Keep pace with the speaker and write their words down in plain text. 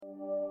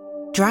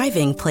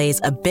Driving plays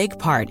a big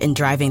part in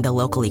driving the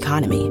local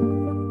economy.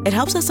 It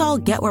helps us all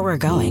get where we're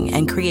going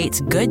and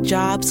creates good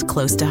jobs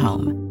close to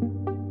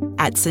home.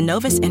 At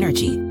Synovus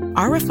Energy,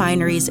 our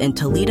refineries in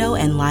Toledo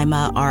and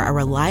Lima are a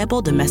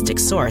reliable domestic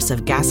source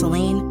of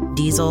gasoline,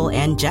 diesel,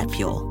 and jet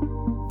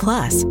fuel.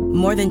 Plus,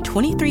 more than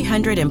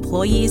 2,300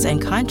 employees and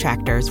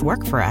contractors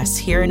work for us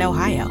here in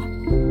Ohio.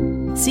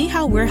 See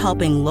how we're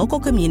helping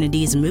local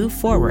communities move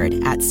forward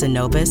at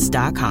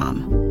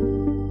Synovus.com.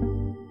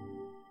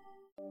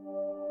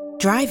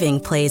 Driving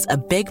plays a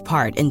big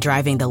part in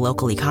driving the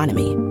local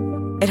economy.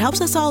 It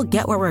helps us all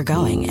get where we're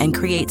going and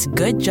creates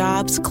good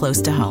jobs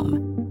close to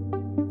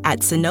home. At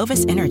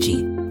Synovus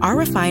Energy, our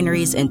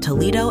refineries in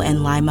Toledo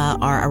and Lima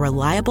are a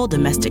reliable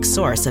domestic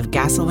source of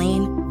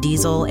gasoline,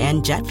 diesel,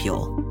 and jet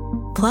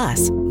fuel.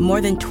 Plus,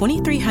 more than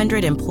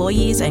 2,300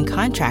 employees and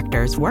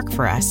contractors work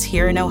for us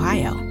here in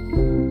Ohio.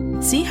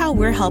 See how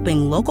we're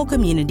helping local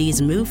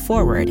communities move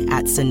forward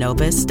at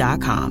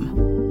Synovus.com.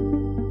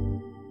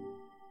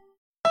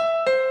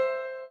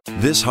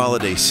 This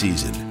holiday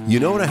season,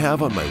 you know what I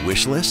have on my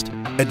wish list?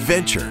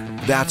 Adventure.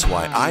 That's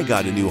why I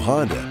got a new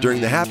Honda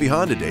during the Happy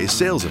Honda Days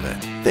sales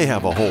event. They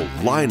have a whole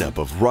lineup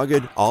of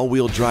rugged,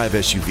 all-wheel drive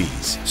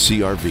SUVs,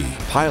 CR-V,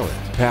 Pilot,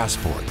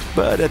 Passport.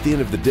 But at the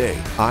end of the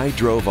day, I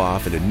drove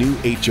off in a new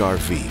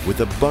HR-V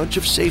with a bunch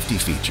of safety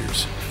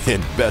features.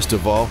 And best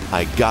of all,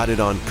 I got it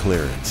on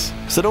clearance.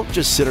 So don't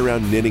just sit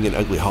around knitting an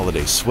ugly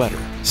holiday sweater.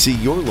 See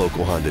your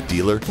local Honda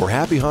dealer for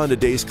Happy Honda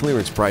Days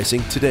clearance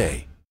pricing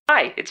today.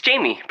 Hi, it's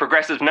Jamie,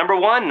 Progressive's #1,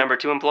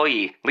 #2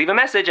 employee. Leave a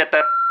message at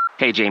the...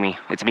 Hey, Jamie,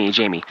 it's me,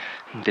 Jamie.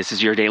 This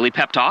is your daily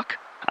pep talk.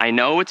 I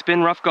know it's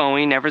been rough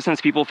going ever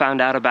since people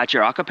found out about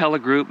your a cappella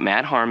group,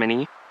 Mad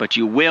Harmony, but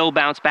you will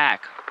bounce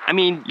back. I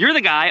mean, you're the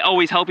guy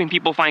always helping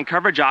people find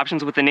coverage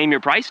options with the Name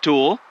Your Price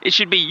tool. It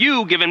should be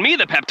you giving me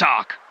the pep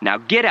talk. Now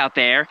get out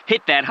there,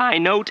 hit that high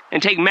note,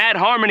 and take Mad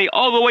Harmony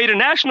all the way to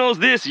nationals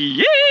this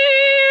year!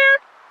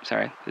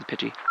 Sorry, it's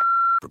pitchy.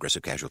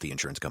 Progressive Casualty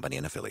Insurance Company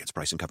and Affiliates.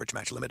 Price and coverage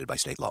match limited by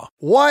state law.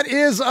 What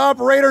is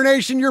up, Raider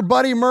Nation? Your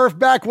buddy Murph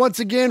back once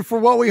again for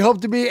what we hope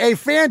to be a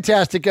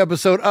fantastic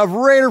episode of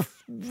This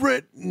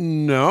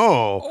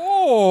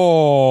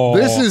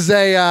is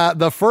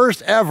the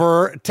first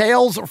ever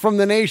Tales from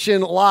the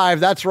Nation live.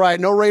 That's right.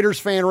 No Raiders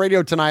Fan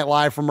Radio tonight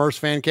live from Murph's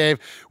Fan Cave.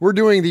 We're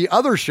doing the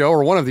other show,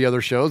 or one of the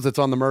other shows that's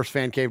on the Murph's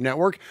Fan Cave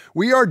network.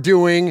 We are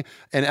doing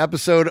an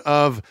episode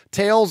of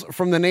Tales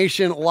from the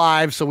Nation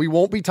live, so we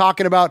won't be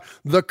talking about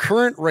the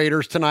current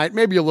Raiders tonight.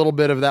 Maybe a little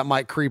bit of that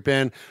might creep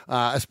in,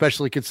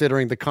 especially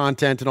considering the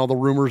content and all the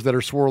rumors that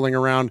are swirling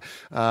around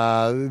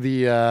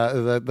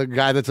the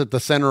guy that's at the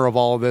center of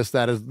all of this.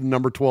 That is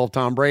number 12,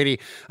 Tom Brady.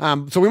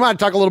 So we might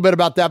talk a little bit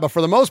about that, but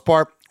for the most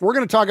part, we're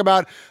going to talk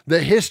about the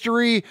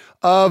history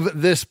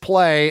of this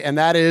play, and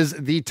that is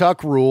the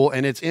Tuck rule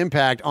and its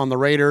impact on the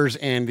Raiders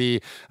and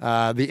the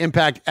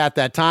impact at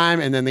that time,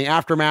 and then the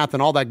aftermath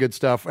and all that good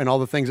stuff and all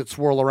the things that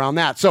swirl around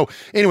that. So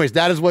anyways,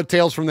 that is what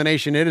Tales from the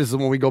Nation is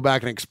when we go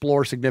back and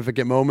explore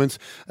significant moments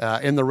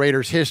in the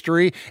Raiders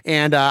history.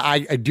 And I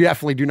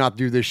definitely do not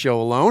do this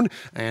show alone.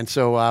 And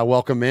so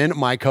welcome in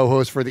my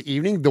co-host for the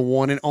evening, the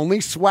one and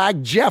only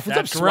Swag Jeff. What's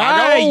That's up, Swaggo?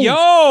 right.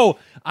 Yo,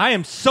 I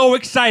am so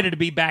excited to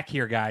be back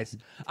here, guys.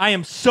 I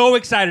am so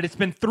excited. It's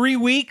been 3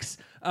 weeks.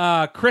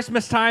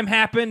 Christmas time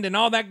happened and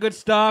all that good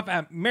stuff.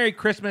 Merry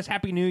Christmas,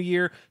 Happy New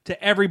Year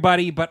to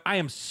everybody. But I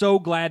am so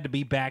glad to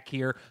be back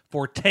here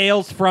for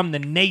Tales from the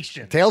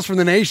Nation. Tales from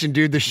the Nation,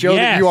 dude. The show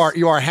that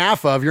you are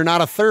half of. You're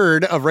not a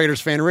third of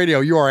Raiders Fan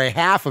Radio. You are a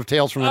half of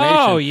Tales from the Nation.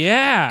 Oh,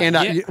 yeah.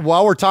 And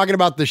while we're talking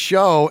about the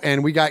show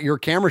and we got your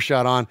camera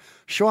shot on,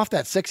 show off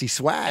that sexy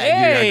swag.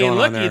 Hey,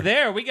 looky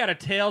there. We got a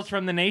Tales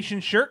from the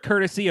Nation shirt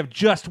courtesy of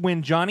Just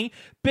Win Johnny.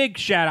 Big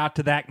shout out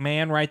to that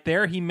man right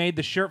there. He made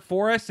the shirt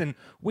for us, and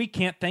we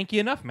can't thank you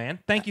enough, man.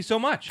 Thank you so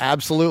much.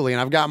 Absolutely,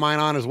 and I've got mine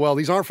on as well.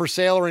 These aren't for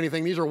sale or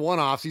anything. These are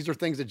one-offs. These are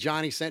things that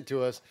Johnny sent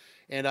to us.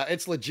 And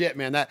it's legit,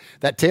 man. That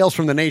Tales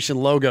from the Nation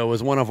logo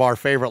is one of our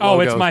favorite logos.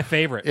 Oh, it's my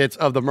favorite. It's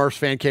of the Murph's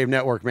Fan Cave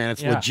Network, man.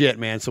 It's legit,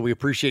 man. So we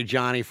appreciate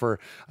Johnny for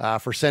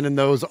sending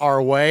those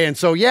our way. And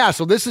so,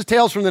 so this is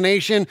Tales from the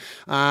Nation.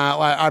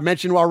 I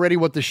mentioned already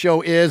what the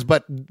show is,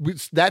 but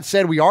that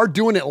said, we are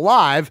doing it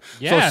live.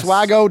 Yes. So,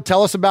 Swaggo,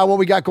 tell us about what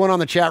we got going on in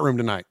the chat room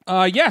tonight.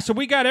 So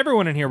we got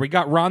everyone in here. We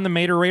got Ron the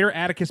Mater Raider,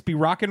 Atticus B.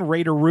 Rockin',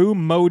 Raider Roo,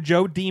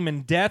 Mojo,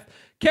 Demon Death,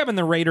 Kevin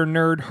the Raider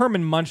Nerd,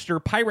 Herman Munster,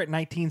 Pirate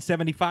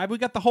 1975. We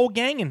got the whole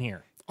gang in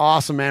here.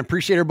 Awesome, man.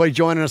 Appreciate everybody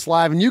joining us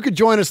live. And you could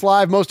join us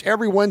live most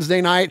every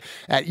Wednesday night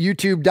at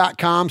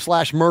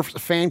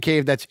youtube.com/Murph's Fan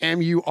Cave. That's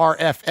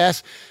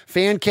MURFS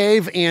Fan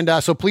Cave. And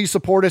so please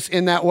support us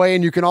in that way.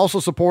 And you can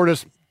also support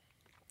us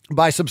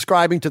by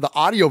subscribing to the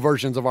audio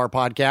versions of our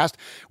podcast,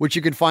 which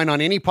you can find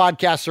on any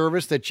podcast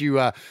service that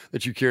you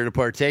care to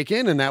partake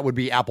in, and that would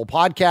be Apple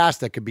Podcasts,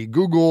 that could be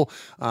Google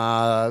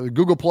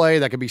Play,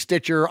 that could be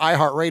Stitcher,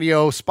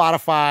 iHeartRadio,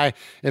 Spotify.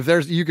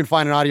 If you can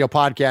find an audio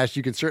podcast,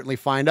 you can certainly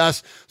find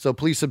us. So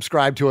please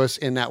subscribe to us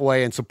in that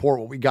way and support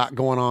what we got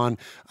going on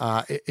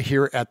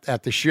here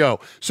at the show.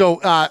 So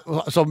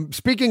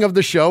speaking of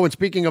the show and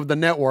speaking of the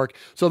network,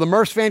 so the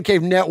Murph's Fan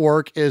Cave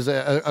Network is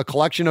a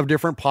collection of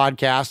different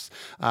podcasts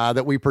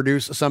that we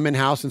produce, some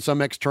in-house and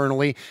some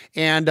externally.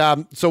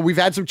 And so we've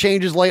had some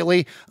changes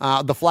lately.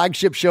 The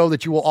flagship show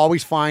that you will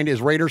always find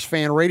is Raiders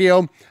Fan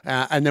Radio.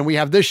 And then we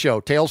have this show,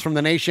 Tales from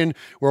the Nation,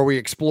 where we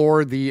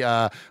explore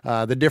the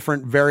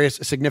different various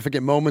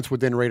significant moments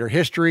within Raider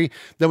history.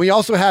 Then we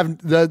also have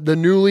the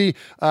newly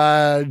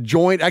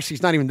joined, actually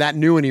it's not even that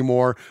new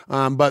anymore,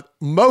 but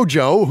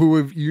Mojo,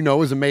 who you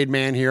know is a made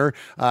man here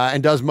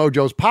and does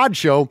Mojo's Pod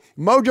Show.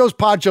 Mojo's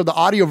Pod Show, the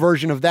audio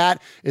version of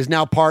that is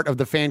now part of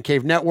the Fan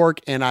Cave Network.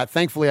 And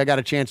thankfully, I got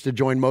a chance to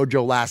join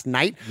Mojo last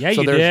night. Yeah,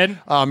 so you did.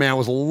 Oh man, it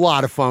was a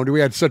lot of fun. We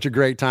had such a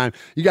great time.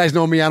 You guys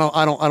know me. I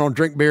don't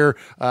drink beer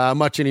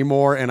much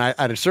anymore, and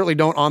I certainly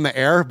don't on the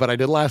air, but I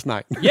did last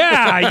night.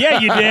 Yeah,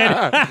 you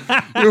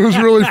did. It was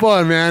really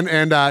fun, man.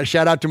 And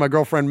shout out to my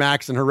girlfriend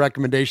Max and her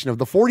recommendation of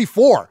the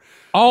 44.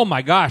 Oh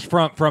my gosh,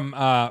 from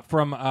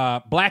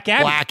Black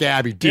Abbey. Black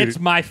Abbey, dude. It's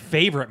my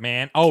favorite,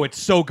 man. Oh, it's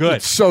so good.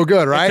 It's so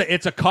good, right?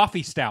 It's a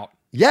coffee stout.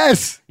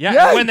 Yes. Yeah.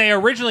 Yes. When they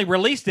originally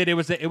released it,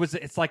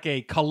 it's like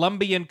a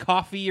Colombian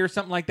coffee or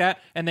something like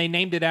that, and they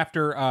named it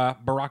after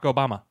Barack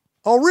Obama.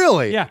 Oh,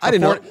 really? Yeah. I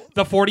didn't know.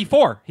 The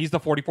 44. He's the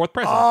 44th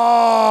president.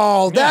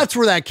 Oh, that's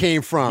where that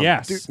came from.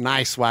 Yes. Dude,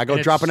 nice,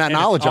 Swaggo. Dropping that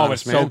knowledge on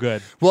us, man. So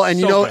good. Well, and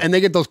so and they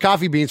get those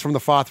coffee beans from the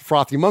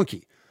Frothy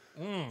Monkey.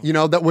 You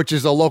know, which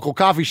is a local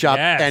coffee shop.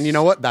 Yes. And you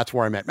know what? That's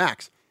where I met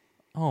Max.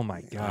 Oh my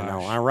gosh. I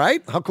know. All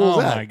right. How cool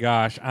is that? Oh my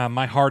gosh.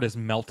 My heart is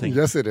melting.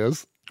 Yes, it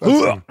is.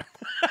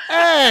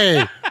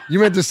 Hey, you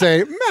meant to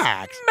say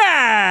Max.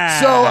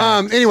 So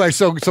anyway,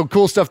 so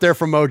cool stuff there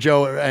from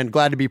Mojo, and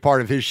glad to be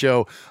part of his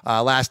show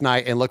last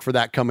night, and look for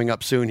that coming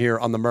up soon here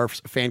on the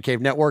Murph's Fan Cave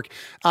Network.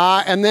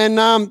 And then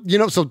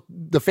so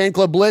the Fan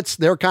Club Blitz,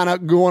 they're kind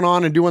of going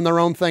on and doing their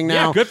own thing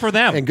now. Yeah, good for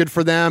them. And good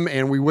for them,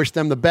 and we wish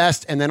them the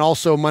best. And then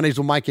also Mondays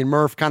with Mike and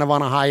Murph, kind of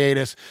on a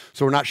hiatus,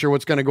 so we're not sure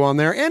what's going to go on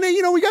there. And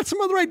we got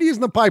some other ideas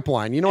in the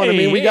pipeline. You know what I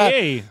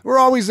mean? We're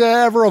always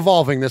ever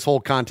evolving this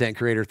whole content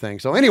creator thing.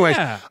 So anyways,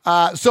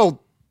 so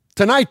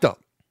tonight though,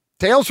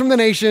 Tales from the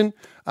Nation.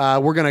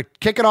 We're going to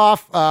kick it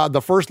off,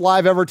 the first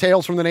live ever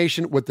Tales from the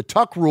Nation with the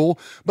Tuck Rule.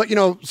 But,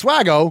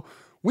 Swaggo,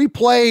 we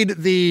played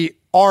the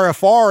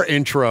RFR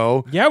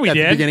intro at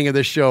the beginning of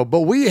this show,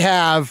 but we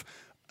have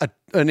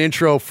an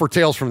intro for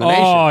Tales from the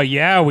Nation. Oh,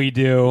 yeah, we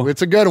do.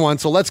 It's a good one.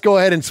 So let's go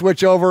ahead and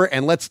switch over,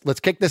 and let's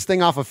kick this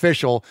thing off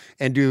official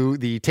and do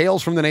the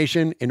Tales from the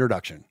Nation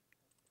introduction.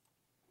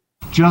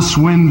 Just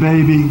win,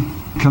 baby.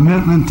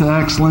 Commitment to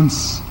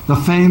excellence. The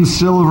famed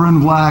silver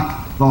and black.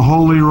 The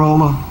holy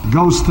roller.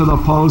 Goes to the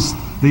post.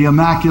 The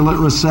immaculate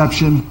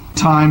reception.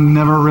 Time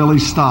never really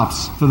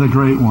stops for the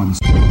great ones.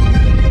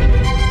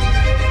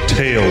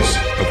 Tales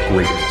of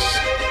greatness.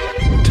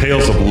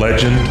 Tales of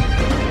legend.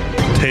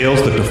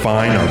 Tales that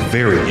define our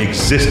very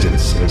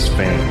existence as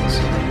fans.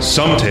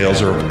 Some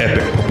tales are of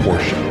epic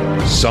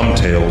proportion. Some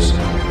tales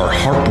are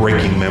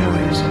heartbreaking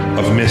memories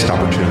of missed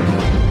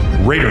opportunity.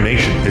 Raider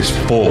Nation is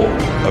full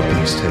of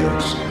these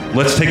tales.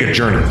 Let's take a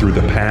journey through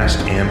the past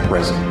and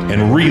present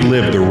and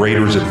relive the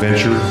Raiders'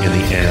 adventure in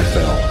the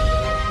NFL.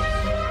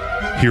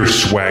 Here's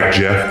Swag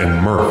Jeff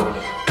and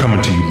Murph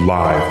coming to you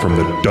live from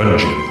the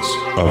dungeons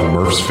of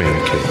Murph's Fan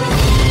Cave.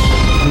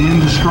 The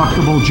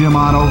indestructible Jim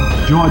Otto,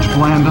 George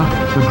Blanda,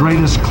 the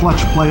greatest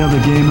clutch player the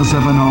game has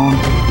ever known,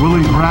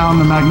 Willie Brown,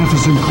 the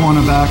magnificent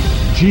cornerback,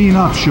 Gene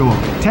Upshaw,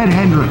 Ted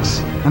Hendricks,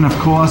 and of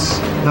course,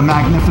 the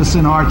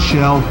magnificent Art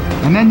Shell.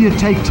 And then you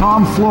take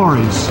Tom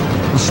Flores,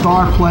 the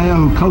star player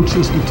who coached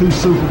us to 2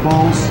 Super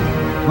Bowls.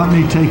 Let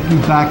me take you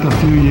back a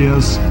few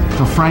years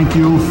to Frank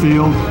Ewell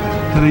Field,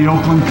 to the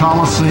Oakland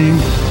Coliseum,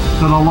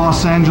 to the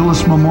Los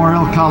Angeles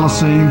Memorial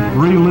Coliseum.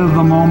 Relive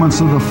the moments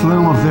of the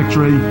thrill of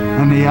victory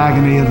and the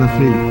agony of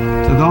defeat.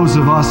 To those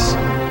of us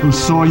who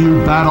saw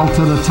you battle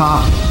to the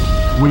top,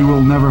 we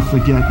will never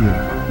forget you.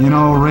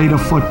 Raider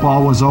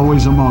football was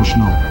always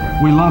emotional.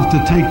 We loved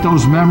to take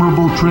those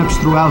memorable trips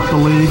throughout the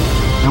league,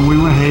 and we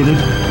were hated,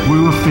 we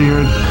were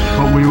feared,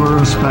 but we were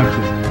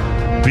respected.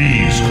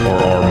 These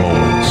are our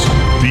moments.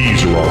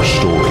 These are our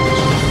stories.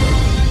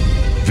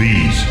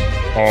 These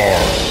are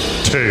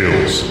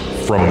Tales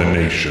from the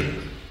Nation.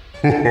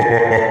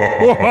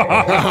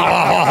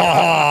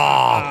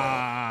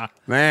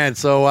 Man,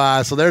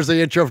 so there's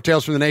the intro for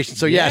Tales from the Nation.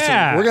 So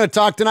so we're going to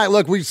talk tonight.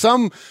 Look,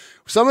 some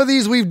of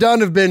these we've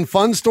done have been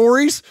fun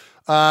stories.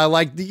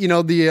 Like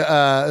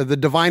the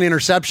divine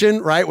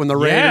interception, right? When the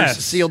Raiders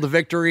sealed the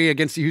victory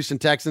against the Houston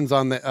Texans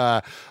on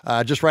the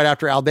just right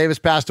after Al Davis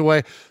passed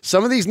away.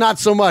 Some of these not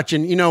so much.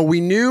 And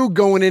we knew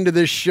going into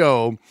this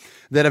show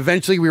that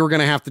eventually we were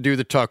going to have to do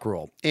the Tuck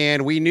Rule,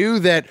 and we knew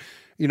that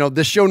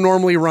this show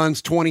normally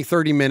runs 20,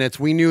 30 minutes.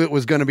 We knew it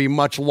was going to be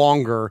much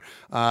longer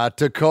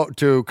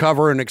to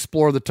cover and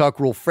explore the Tuck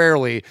Rule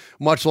fairly,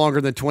 much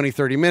longer than 20,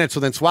 30 minutes. So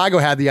then Swago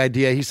had the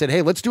idea. He said,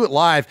 hey, let's do it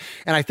live.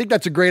 And I think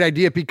that's a great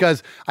idea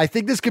because I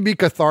think this could be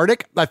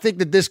cathartic. I think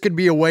that this could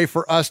be a way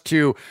for us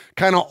to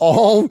kind of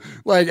all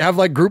have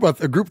a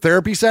group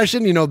therapy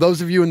session.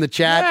 Those of you in the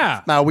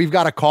chat, we've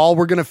got a call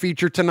we're going to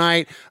feature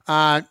tonight.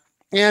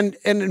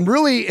 And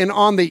really, and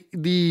on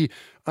the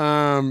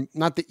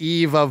not the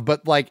eve of,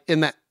 but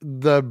in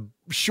the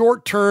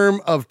short term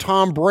of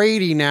Tom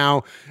Brady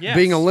now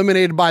being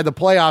eliminated by the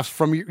playoffs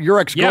from your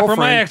ex-girlfriend. Yeah, from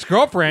my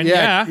ex-girlfriend,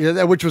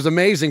 yeah. Which was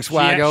amazing,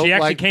 Swago. She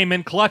actually came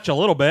in clutch a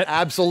little bit.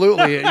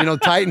 Absolutely.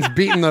 Titans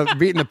beating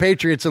the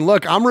Patriots. And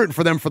look, I'm rooting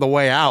for them for the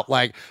way out.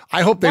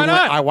 I hope they win.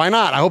 Why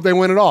not? I hope they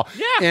win it all.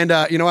 Yeah.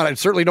 And you know what? I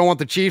certainly don't want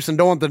the Chiefs and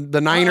don't want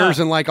the Niners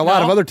and a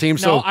lot of other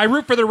teams. No, so I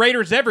root for the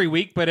Raiders every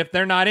week, but if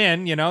they're not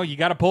in, you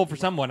got to pull for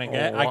someone,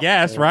 I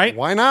guess, right?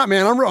 Why not,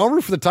 man? I'll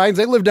root for the Titans.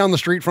 They live down the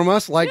street from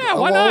us. Why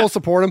not? We'll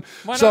support them.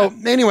 Why so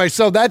not? Anyway,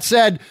 so that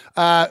said,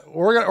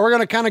 we're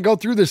gonna kind of go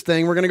through this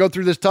thing. We're gonna go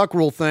through this Tuck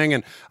Rule thing,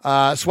 and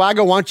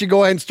Swago, why don't you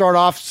go ahead and start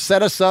off,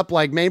 set us up,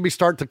 maybe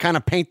start to kind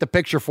of paint the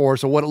picture for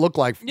us of what it looked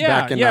like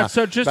back in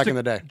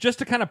the day. Just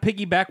to kind of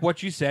piggyback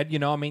what you said,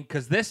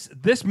 because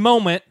this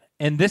moment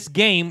and this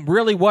game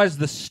really was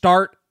the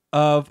start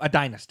of a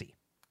dynasty.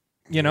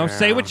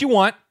 Say what you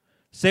want.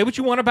 Say what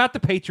you want about the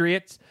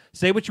Patriots.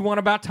 Say what you want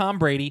about Tom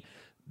Brady.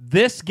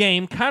 This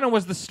game kind of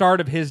was the start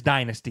of his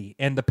dynasty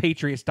and the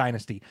Patriots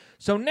dynasty.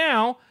 So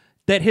now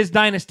that his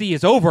dynasty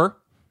is over,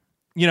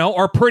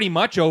 or pretty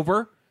much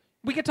over,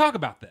 we can talk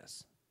about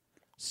this.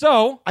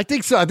 So I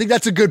think so. I think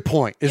that's a good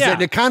point.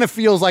 That it kind of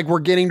feels like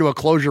we're getting to a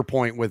closure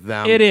point with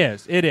them. It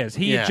is.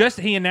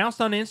 He announced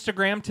on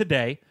Instagram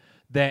today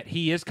that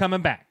he is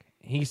coming back.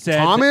 He said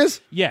Tom is?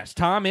 Yes,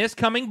 Tom is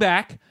coming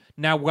back.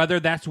 Now, whether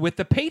that's with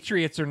the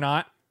Patriots or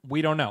not,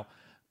 we don't know.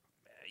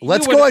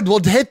 Let's go ahead.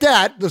 We'll hit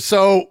that.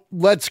 So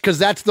because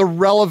that's the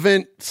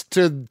relevance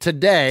to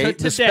today.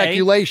 The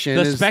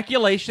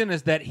speculation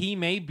is that he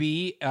may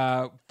be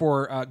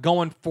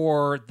going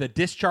for the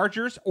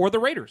Dischargers or the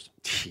Raiders.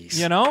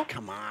 Jeez,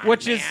 come on,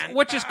 which is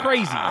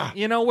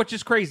crazy. Which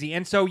is crazy.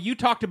 And so you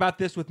talked about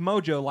this with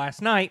Mojo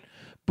last night,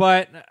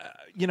 but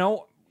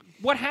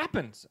what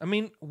happens? I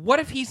mean, what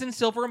if he's in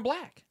silver and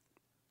black?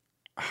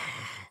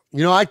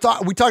 We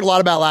talked a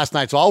lot about last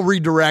night, so I'll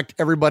redirect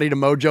everybody to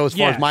Mojo as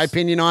far as my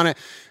opinion on it.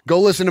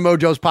 Go listen to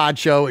Mojo's pod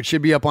show. It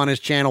should be up on his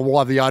channel. We'll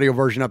have the audio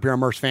version up here on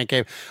Merce Fan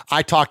Cave.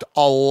 I talked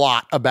a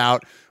lot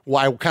about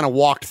I kind of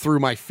walked through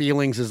my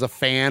feelings as a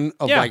fan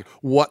of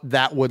what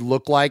that would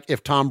look like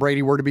if Tom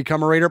Brady were to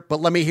become a Raider.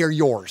 But let me hear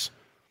yours.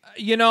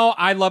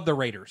 I love the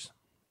Raiders.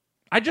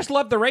 I just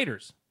love the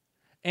Raiders.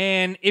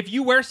 And if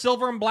you wear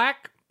silver and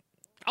black,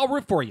 I'll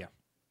root for you.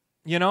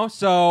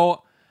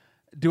 So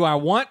do I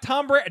want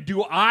Tom Brady?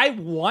 Do I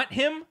want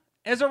him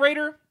as a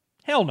Raider?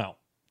 Hell no.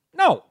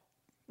 No,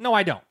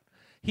 I don't.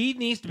 He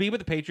needs to be with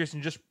the Patriots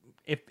and just,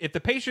 if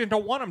the Patriots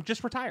don't want him,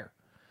 just retire.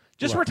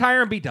 Just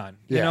retire and be done,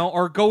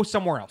 or go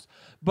somewhere else.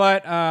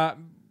 But, that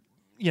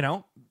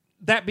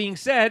being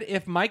said,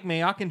 if Mike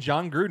Mayock and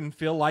John Gruden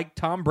feel like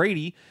Tom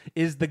Brady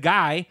is the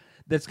guy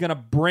that's going to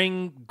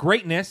bring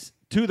greatness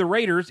to the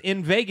Raiders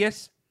in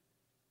Vegas,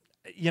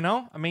 I'm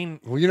not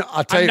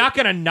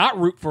going to not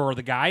root for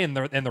the guy and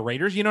the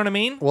Raiders. You know what I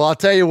mean? Well, I'll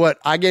tell you what,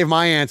 I gave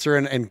my answer,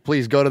 and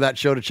please go to that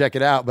show to check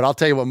it out. But I'll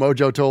tell you what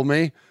Mojo told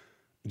me: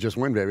 just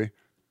win, baby.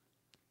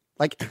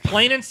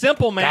 Plain and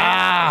simple, man.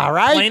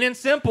 Right? Plain and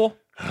simple.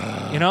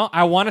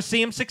 I want to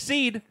see him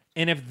succeed,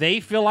 and if they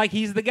feel like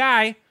he's the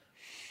guy,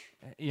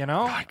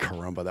 God,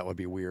 caramba, that would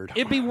be weird.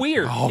 It'd be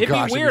weird. Oh, It'd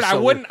gosh, be weird. so I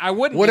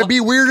wouldn't. Would it be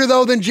weirder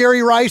though than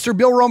Jerry Rice or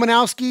Bill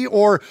Romanowski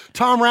or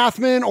Tom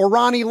Rathman or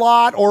Ronnie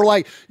Lott or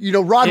Rod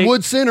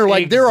Woodson or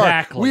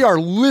we are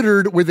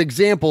littered with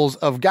examples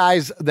of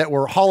guys that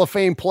were Hall of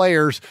Fame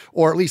players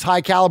or at least high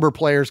caliber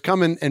players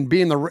coming and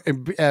being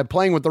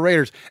playing with the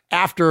Raiders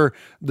after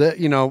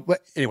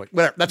anyway,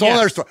 whatever. That's a whole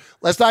other story.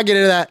 Let's not get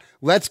into that.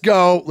 Let's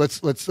go.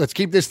 Let's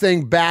keep this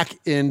thing back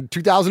in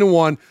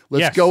 2001.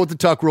 Let's go with the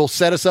Tuck Rule.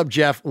 Set us up,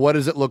 Jeff. What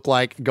does it look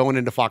like going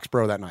into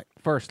Foxborough that night?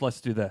 First, let's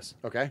do this.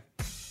 Okay.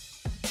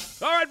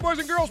 All right, boys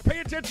and girls, pay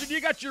attention.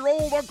 You got your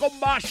old Uncle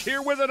Mosh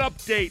here with an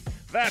update.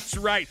 That's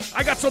right.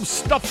 I got some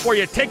stuff for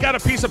you. Take out a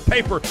piece of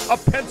paper, a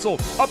pencil,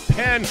 a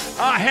pen.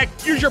 Heck,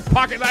 use your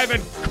pocket knife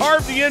and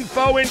carve the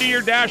info into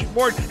your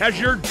dashboard as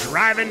you're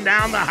driving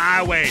down the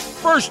highway.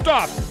 First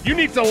off, you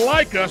need to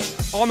like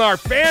us on our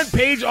fan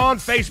page on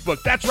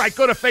Facebook. That's right.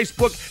 Go to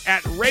Facebook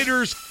at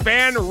Raiders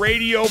Fan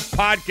Radio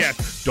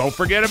Podcast. Don't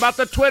forget about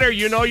the Twitter.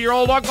 You know your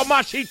old Uncle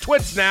Mosh, he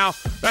twits now.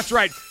 That's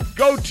right.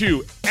 Go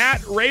to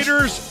at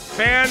Raiders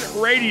Fan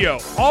Radio.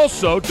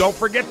 Also, don't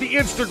forget the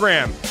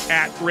Instagram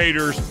at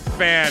Raiders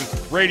Fan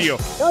Radio.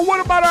 Or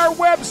what about our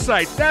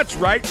website? That's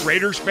right,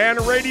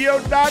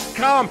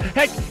 RaidersFanRadio.com.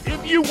 Heck,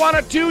 if you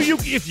want to,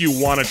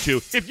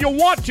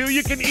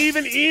 you can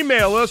even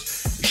email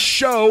us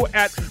show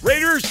at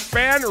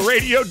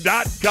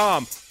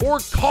RaidersFanRadio.com or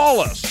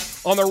call us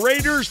on the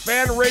Raiders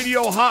Fan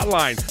Radio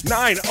hotline,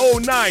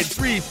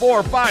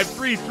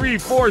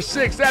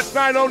 909-345-3346. That's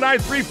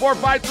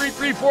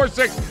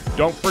 909-345-3346.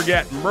 Don't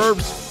forget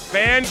Merv's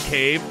Fan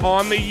Cave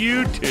on the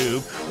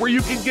YouTube, where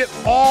you can get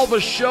all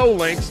the show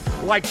links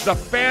like the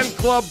Fan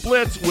Club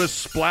Blitz with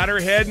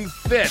Splatterhead and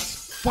Fitz.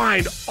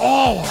 Find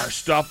all our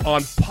stuff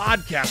on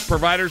podcast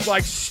providers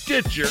like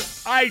Stitcher,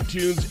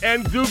 iTunes,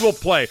 and Google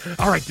Play.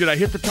 All right, did I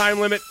hit the time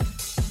limit?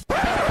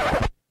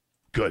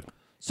 Good.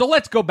 So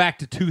let's go back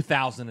to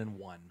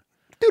 2001.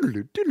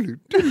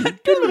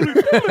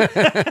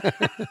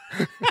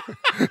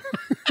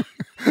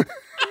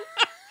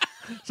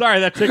 Sorry,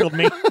 that tickled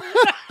me.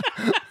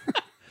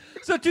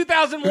 So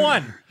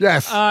 2001.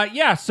 Yes. So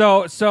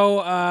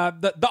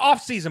the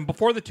off season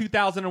before the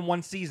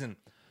 2001 season,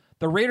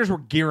 the Raiders were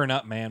gearing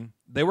up, man.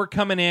 They were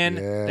coming in.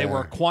 Yeah. They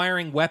were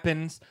acquiring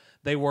weapons.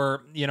 They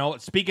were,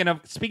 speaking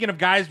of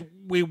guys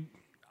we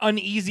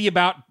uneasy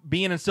about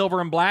being in silver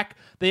and black,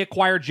 they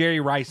acquired Jerry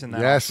Rice in that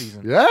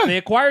offseason. Yeah. They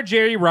acquired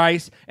Jerry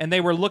Rice, and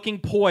they were looking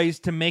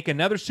poised to make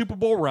another Super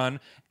Bowl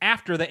run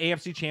after the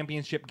AFC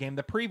Championship game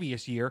the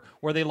previous year,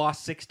 where they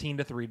lost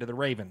 16-3 to the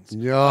Ravens.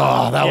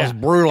 Yeah, that was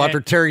brutal.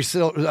 After Tony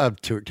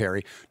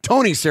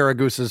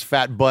Siragusa's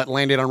fat butt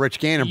landed on Rich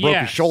Gannon and broke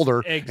his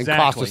shoulder and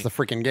cost us the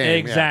freaking game.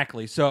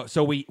 Exactly. Yeah.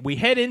 So we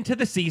head into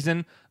the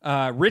season.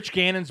 Rich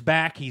Gannon's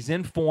back. He's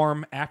in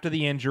form after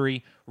the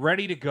injury,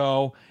 ready to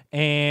go.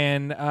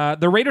 And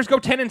the Raiders go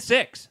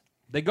 10-6.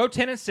 They go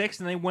 10-6,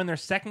 and they win their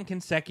second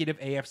consecutive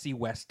AFC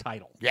West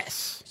title.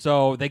 Yes.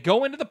 So they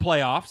go into the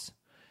playoffs,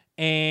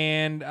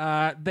 and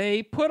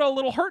they put a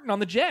little hurting on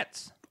the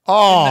Jets.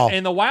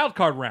 In the wild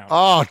card round.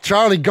 Oh,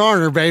 Charlie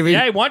Garner, baby.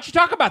 Yeah, why don't you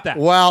talk about that?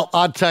 Well,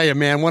 I'll tell you,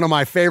 man, one of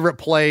my favorite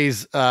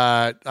plays,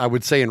 I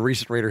would say in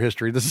recent Raider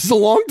history. This is a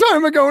long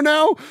time ago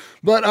now,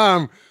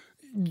 but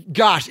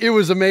gosh, it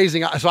was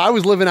amazing. So I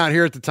was living out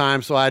here at the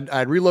time, so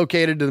I'd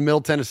relocated to the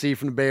Middle Tennessee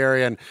from the Bay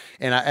Area,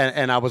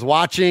 and I was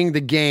watching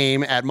the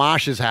game at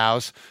Mosh's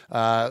house.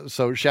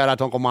 So shout out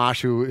to Uncle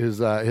Mosh, who is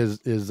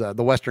the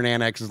Western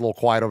Annex is a little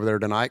quiet over there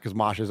tonight because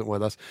Mosh isn't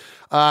with us.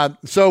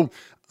 So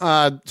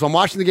I'm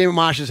watching the game at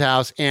Mosh's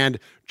house, and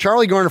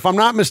Charlie Garner, if I'm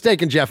not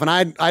mistaken, Jeff, and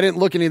I didn't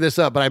look any of this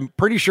up, but I'm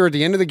pretty sure at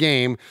the end of the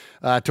game,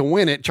 to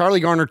win it, Charlie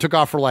Garner took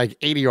off for like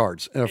 80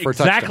 yards for a touchdown.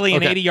 Exactly,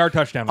 an 80-yard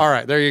touchdown. All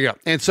right, there you go.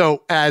 And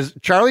so as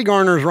Charlie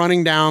Garner's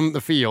running down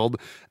the field,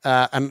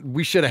 and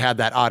we should have had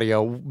that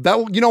audio.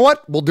 You know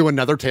what? We'll do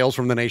another Tales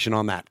from the Nation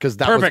on that because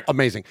that was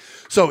amazing.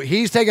 So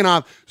he's taking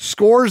off,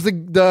 scores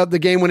the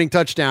game-winning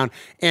touchdown,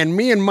 and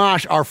me and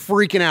Mosh are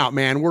freaking out,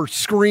 man. We're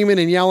screaming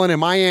and yelling, and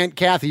my Aunt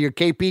Kathy, or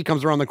KP,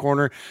 comes around the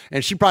corner,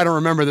 and she probably don't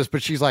remember this,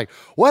 but she's like,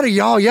 what are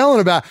y'all yelling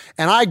about?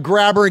 And I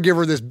grab her and give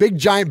her this big,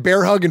 giant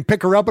bear hug and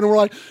pick her up, and we're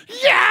like,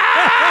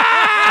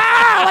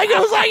 yeah! Like, it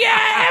was like,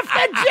 yeah, F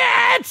the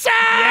Jets!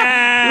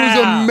 Yeah! It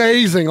was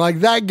amazing. Like,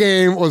 that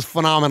game was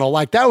phenomenal.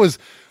 Like, that was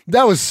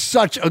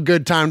such a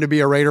good time to be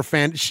a Raider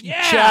fan.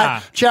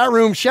 Yeah. Chat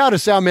room, shout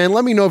us out, man.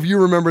 Let me know if you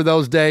remember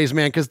those days,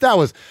 man, because that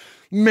was,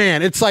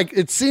 man, it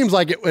seems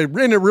like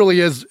and it really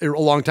is a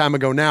long time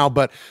ago now,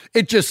 but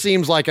it just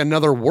seems like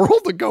another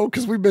world ago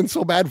because we've been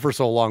so bad for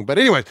so long. But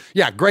anyways,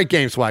 yeah, great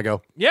game,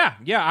 Swaggo. Yeah.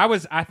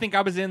 I think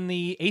I was in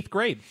the 8th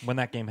grade when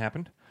that game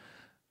happened.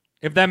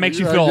 If that makes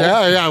you feel old.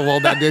 Yeah,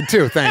 well, that did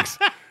too. Thanks.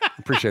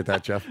 Appreciate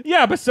that, Jeff.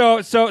 Yeah, but so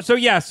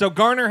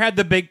Garner had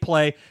the big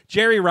play.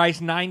 Jerry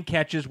Rice, 9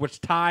 catches, which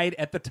tied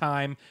at the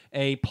time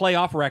a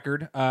playoff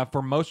record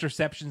for most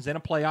receptions in a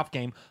playoff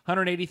game,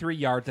 183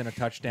 yards and a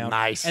touchdown.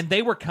 Nice. And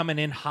they were coming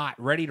in hot,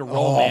 ready to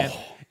roll, man.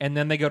 And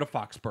then they go to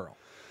Foxborough.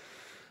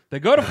 They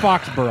go to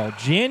Foxborough,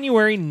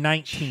 January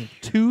 19th,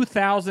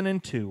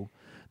 2002,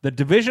 the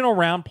divisional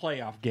round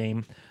playoff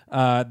game.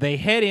 They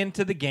head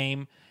into the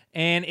game.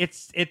 And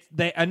it's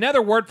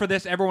another word for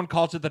this. Everyone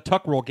calls it the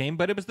Tuck Rule game,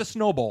 but it was the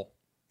Snow Bowl.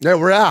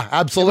 Yeah,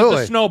 absolutely. It was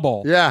the Snow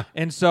Bowl. Yeah.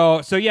 And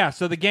so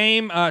the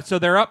game, so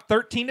they're up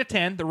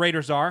 13-10. The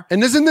Raiders are.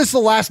 And isn't this the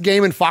last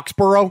game in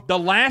Foxborough? The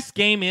last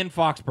game in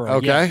Foxborough.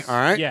 Okay, yes. all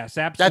right. Yes,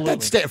 absolutely.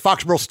 That's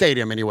Foxborough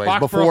Stadium, anyways, Foxborough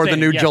before Stadium,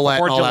 the new yes, Gillette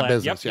and all Gillette. that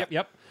business.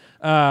 Yep.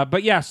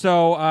 But yeah,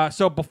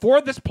 so before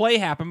this play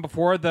happened,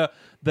 before the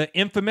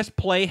infamous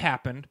play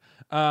happened,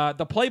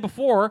 the play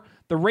before,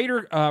 the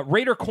Raider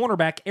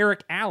cornerback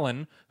Eric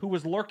Allen, who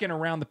was lurking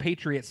around the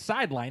Patriots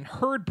sideline,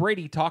 heard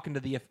Brady talking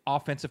to the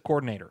offensive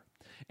coordinator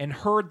and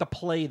heard the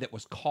play that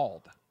was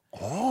called.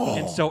 Oh,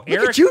 and so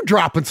look at you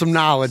dropping some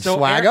knowledge,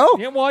 Swaggo.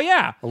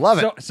 Yeah. I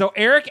love it. So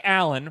Eric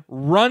Allen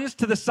runs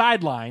to the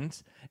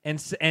sidelines and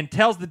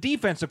tells the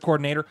defensive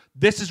coordinator,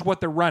 this is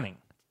what they're running.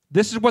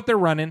 This is what they're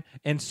running,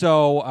 and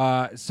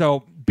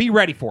so be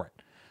ready for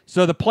it.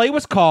 So the play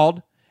was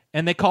called,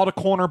 and they called a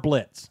corner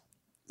blitz.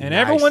 And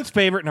everyone's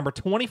favorite, number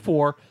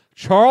 24,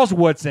 Charles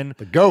Woodson,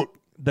 the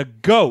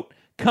GOAT,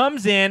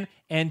 comes in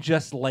and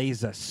just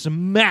lays a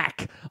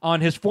smack on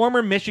his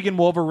former Michigan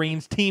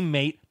Wolverines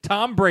teammate,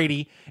 Tom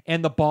Brady,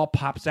 and the ball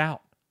pops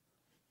out.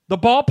 The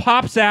ball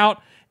pops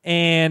out,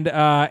 and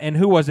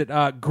who was it?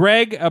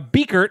 Greg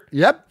Biekert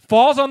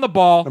falls on the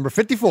ball. Number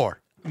 54.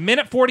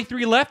 Minute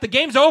 43 left. The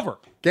game's over.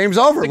 Game's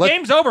over. The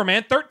game's over,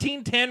 man.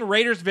 13-10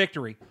 Raiders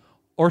victory.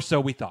 Or so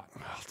we thought.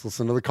 Let's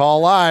listen to the call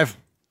live.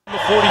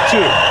 42.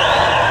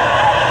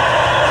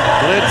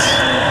 Blitz.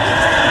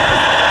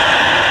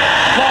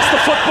 Lost the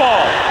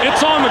football.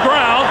 It's on the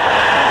ground.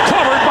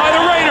 Covered by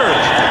the Raiders.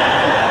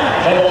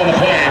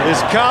 His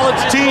college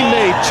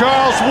teammate,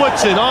 Charles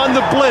Woodson, on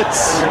the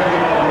blitz.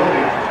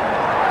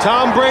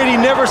 Tom Brady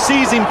never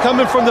sees him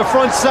coming from the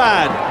front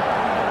side.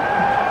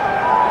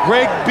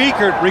 Greg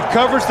Biekert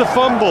recovers the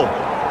fumble.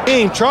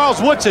 Charles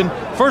Woodson,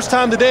 first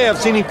time today I've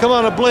seen him come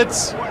on a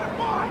blitz. Oh.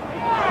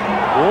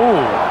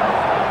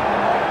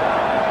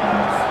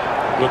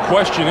 The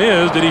question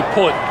is, did he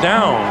pull it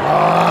down?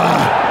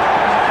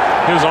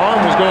 His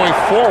arm was going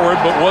forward,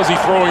 but was he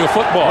throwing a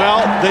football?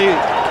 Well,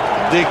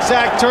 the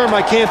exact term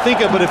I can't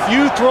think of, but if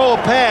you throw a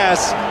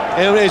pass,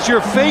 and as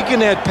you're faking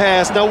that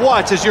pass, now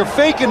watch, as you're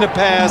faking the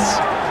pass,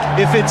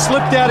 if it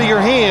slipped out of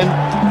your hand,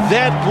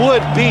 that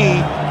would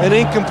be an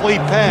incomplete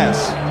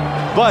pass.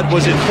 But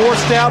was it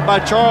forced out by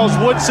Charles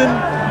Woodson?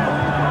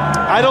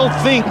 I don't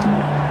think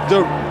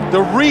the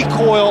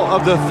recoil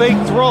of the fake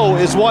throw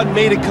is what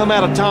made it come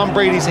out of Tom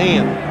Brady's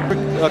hand.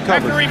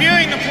 After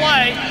reviewing the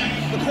play,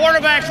 the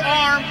quarterback's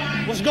arm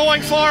was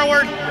going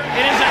forward.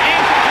 It is an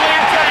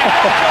incomplete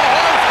pass.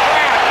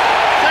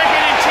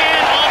 Second and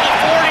 10 on the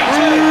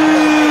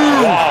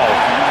 42. Wow.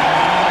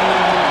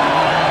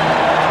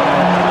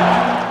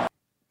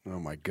 Oh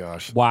my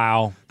gosh.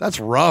 Wow. That's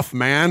rough,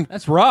 man.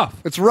 That's rough.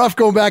 It's rough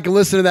going back and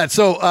listening to that.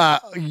 So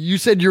you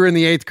said you were in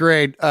the 8th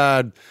grade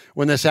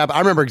when this happened. I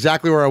remember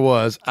exactly where I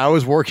was. I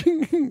was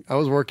working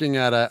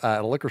at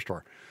a liquor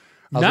store.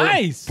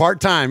 Nice.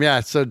 Part-time,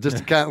 yeah. So just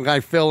to kind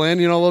of fill in,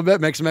 a little bit,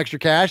 make some extra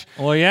cash.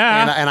 Well,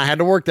 yeah. And I had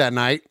to work that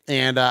night.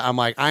 And I'm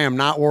like, I am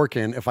not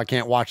working if I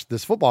can't watch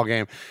this football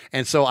game.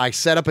 And so I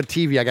set up a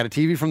TV. I got a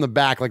TV from the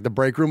back, like the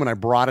break room, and I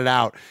brought it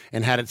out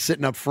and had it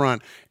sitting up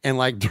front. And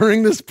like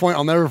during this point,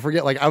 I'll never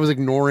forget, like I was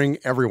ignoring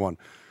everyone.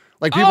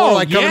 Like people are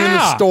like coming in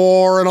the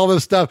store and all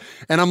this stuff,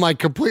 and I'm like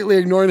completely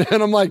ignoring it.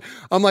 And I'm like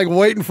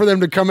waiting for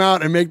them to come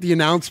out and make the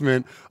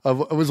announcement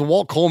of it was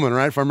Walt Coleman,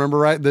 right? If I remember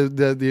right,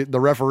 the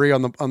referee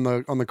on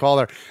the call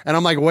there. And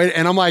I'm like wait,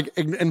 and I'm like,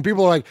 and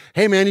people are like,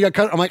 "Hey man, you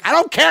got?" I'm like, I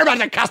don't care about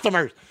the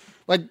customers.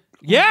 Like,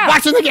 yeah,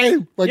 watching the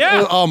game. Like,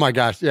 yeah. Oh my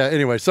gosh, yeah.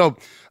 Anyway, so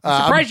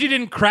I'm surprised you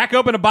didn't crack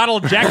open a bottle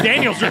of Jack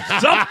Daniels or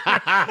something.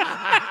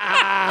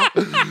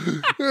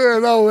 Yeah,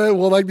 no,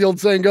 well, like the old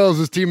saying goes,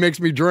 this team makes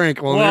me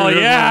drink. Well,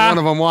 yeah, one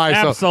of them. Why?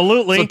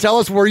 Absolutely. So tell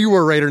us where you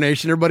were, Raider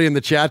Nation. Everybody in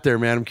the chat there,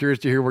 man. I'm curious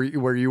to hear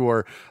where you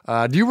were.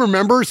 Do you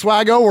remember,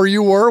 Swaggo, where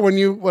you were when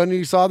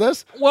you saw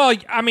this? Well,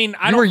 I mean,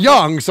 you were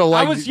young, so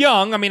like I was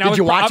young. I mean, did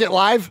you watch it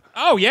live?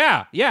 Oh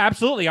yeah,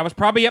 absolutely. I was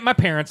probably at my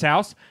parents'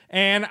 house,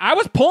 and I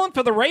was pulling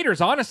for the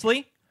Raiders,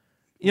 honestly.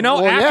 After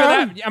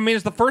that, I mean,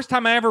 it's the first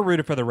time I ever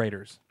rooted for the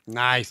Raiders.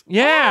 Nice.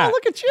 Yeah. Oh,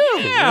 look at you.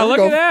 Yeah, look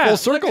at that. Full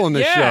circle in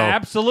this show. Yeah,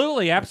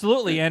 absolutely.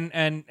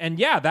 And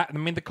yeah,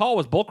 the call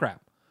was bullcrap.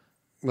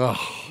 Ugh.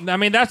 I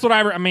mean, that's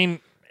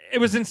what it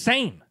was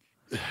insane.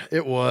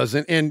 It was.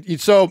 And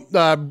so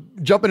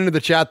jumping into the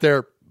chat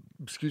there,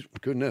 excuse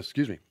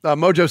me.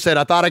 Mojo said,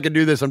 I thought I could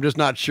do this. I'm just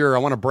not sure. I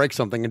want to break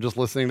something and just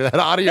listening to that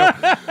audio.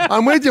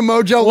 I'm with you,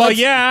 Mojo. Well,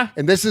 yeah.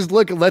 And this is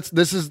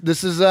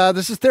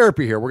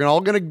therapy here. We're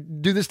all gonna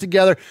do this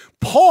together.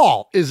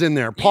 Paul is in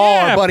there. Paul,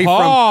 our buddy from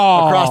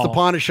across the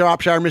pond at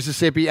Shropshire,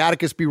 Mississippi.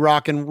 Atticus B.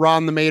 Rockin',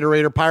 Ron the Mater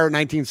Raider, Pirate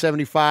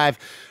 1975.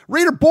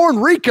 Raider born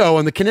Rico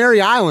in the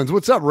Canary Islands.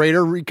 What's up,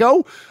 Raider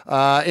Rico?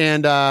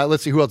 And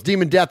let's see who else.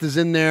 Demon Death is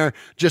in there.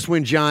 Just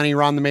Win Johnny,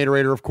 Ron the Mater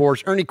Raider, of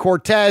course. Ernie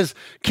Cortez,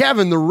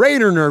 Kevin the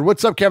Raider Nerd.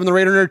 What's up, Kevin the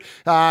Raider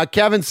Nerd?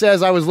 Kevin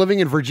says, I was living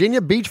in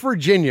Virginia Beach,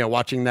 Virginia,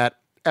 watching that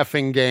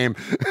effing game.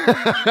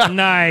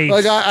 Nice.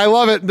 Like I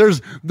love it.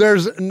 There's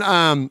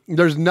nothing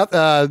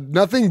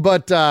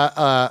but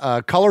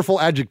colorful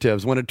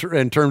adjectives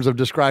in terms of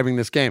describing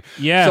this game.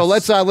 Yes. So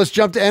let's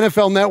jump to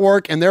NFL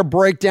Network and their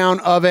breakdown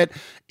of it.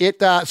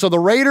 So the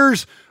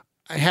Raiders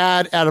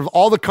had, out of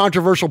all the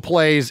controversial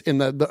plays in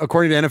the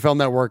according to NFL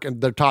Network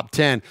and the top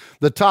 10,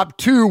 the top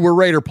 2 were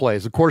Raider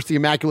plays. Of course, the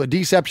Immaculate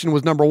Deception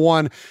was number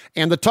 1,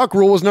 and the Tuck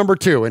Rule was number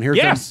 2. And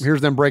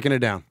here's them breaking it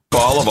down.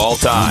 Ball of all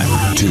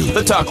time. 2.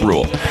 The Tuck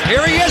Rule.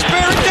 Here he is,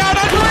 bearing down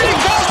on Brady,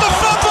 calls the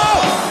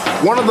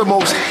football. One of the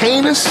most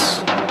heinous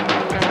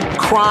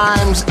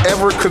crimes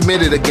ever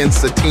committed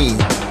against the team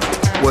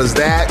was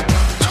that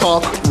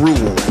Tuck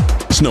Rule.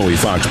 Snowy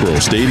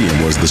Foxborough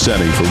Stadium was the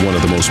setting for one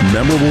of the most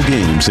memorable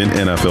games in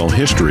NFL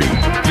history.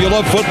 If you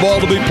love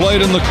football to be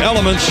played in the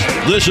elements,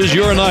 this is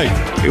your night.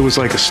 It was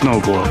like a snow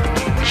globe.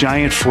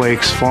 Giant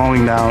flakes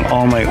falling down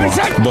all night long.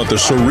 But the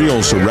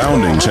surreal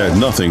surroundings had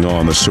nothing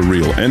on the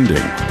surreal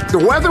ending.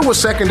 The weather was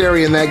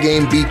secondary in that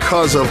game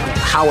because of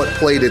how it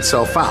played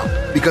itself out.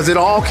 Because it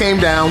all came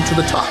down to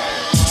the top.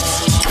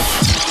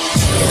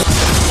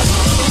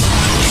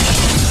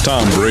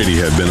 Tom Brady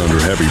had been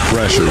under heavy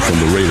pressure from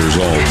the Raiders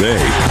all day,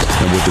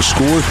 and with the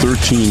score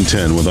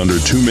 13-10 with under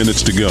 2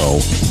 minutes to go,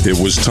 it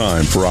was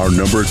time for our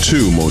number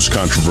 2 most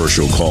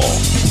controversial call.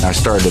 I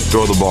started to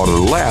throw the ball to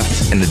the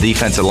left, and the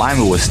defensive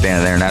lineman was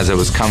standing there, and as I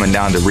was coming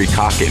down to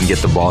recock it and get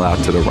the ball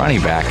out to the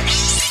running back,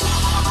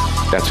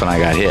 that's when I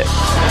got hit.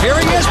 Here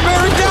he is,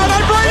 bearing down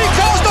on Brady,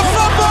 calls the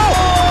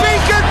fumble!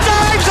 Baker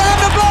dives on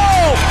the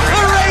ball!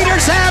 The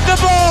Raiders have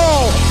the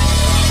ball!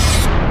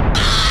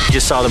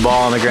 Just saw the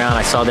ball on the ground.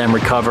 I saw them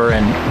recover,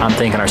 and I'm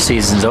thinking our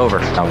season's over.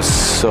 I was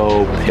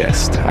so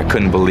pissed. I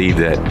couldn't believe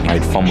that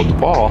I'd fumbled the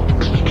ball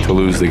to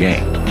lose the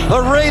game.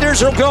 The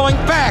Raiders are going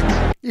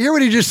back. You hear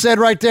what he just said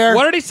right there?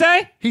 What did he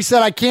say? He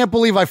said, "I can't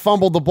believe I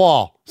fumbled the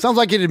ball." Sounds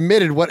like he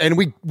admitted what, and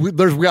we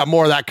got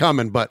more of that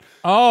coming, but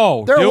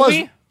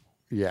we?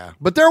 Yeah,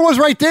 but there was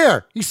right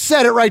there. He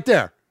said it right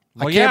there.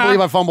 I can't believe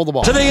I fumbled the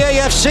ball. To the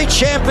AFC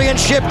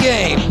Championship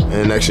game.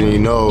 And next thing you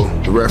know,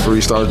 the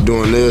referee starts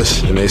doing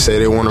this, and they say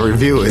they want to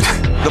review it.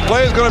 The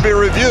play is going to be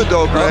reviewed,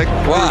 though, Greg.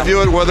 We'll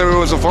review it whether it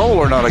was a fumble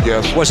or not, I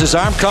guess. Was his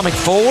arm coming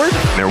forward?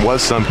 There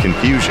was some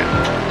confusion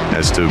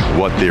as to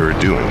what they were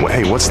doing.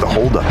 Hey, what's the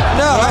holdup?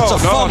 No, that's a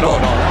fumble.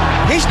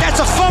 That's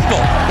a fumble.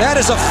 That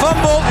is a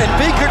fumble, and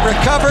Beaker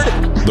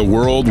recovered. The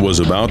world was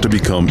about to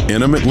become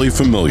intimately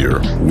familiar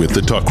with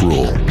the tuck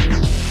rule.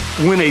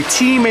 When a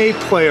teammate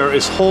player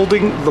is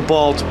holding the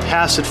ball to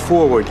pass it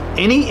forward,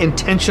 any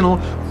intentional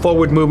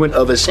forward movement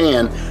of his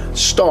hand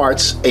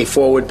starts a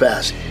forward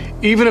pass.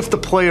 Even if the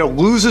player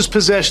loses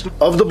possession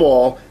of the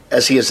ball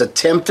as he is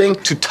attempting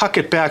to tuck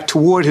it back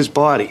toward his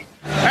body.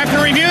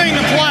 After reviewing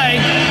the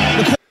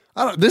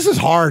play, this is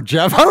hard,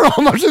 Jeff. I don't know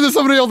how much of this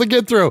I'm going to be able to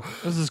get through.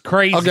 This is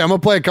crazy. Okay, I'm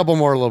going to play a couple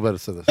more, a little bit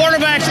of this.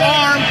 Quarterback's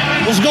arm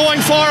was going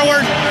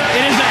forward.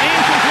 It is an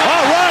incomplete.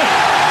 All right.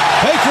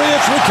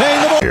 Patriots retain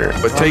the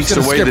ball. What takes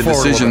away the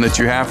decision that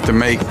you have to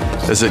make?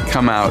 Does it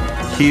come out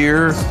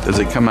here? Does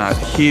it come out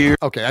here?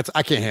 Okay,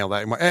 I can't handle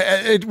that anymore.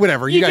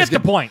 Whatever. You guys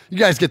get the point. You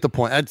guys get the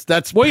point.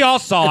 That's we all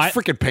saw it's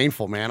freaking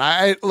painful, man.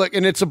 I look,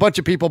 and it's a bunch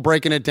of people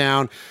breaking it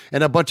down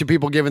and a bunch of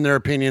people giving their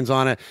opinions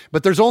on it.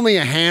 But there's only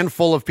a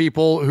handful of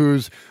people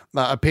whose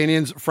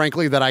opinions,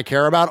 frankly, that I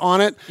care about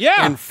on it.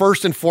 Yeah. And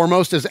first and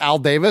foremost is Al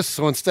Davis.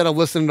 So instead of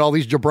listening to all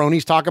these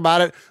jabronis talk about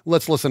it,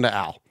 let's listen to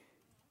Al.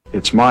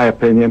 It's my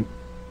opinion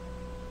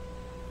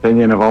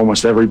of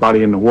almost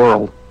everybody in the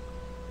world,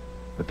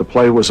 that the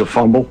play was a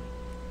fumble.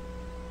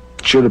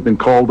 It should have been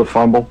called a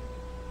fumble.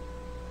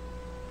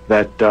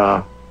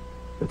 That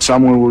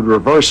someone would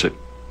reverse it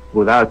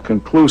without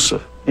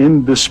conclusive,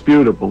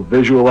 indisputable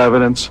visual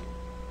evidence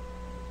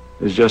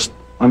is just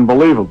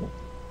unbelievable.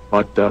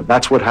 But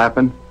that's what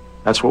happened.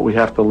 That's what we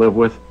have to live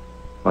with.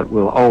 But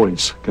we'll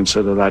always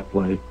consider that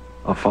play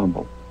a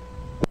fumble.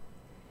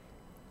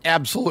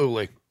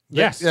 Absolutely.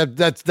 Yes.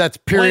 That's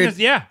period.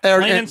 Plain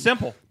and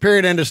simple.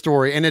 Period, end of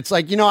story. And it's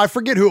like, I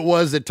forget who it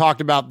was that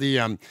talked about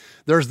the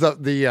there's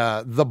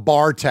the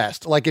bar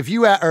test. Like if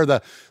you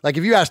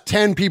ask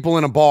 10 people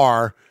in a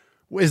bar,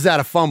 is that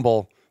a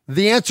fumble?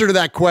 The answer to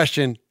that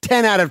question,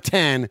 10 out of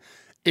 10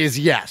 is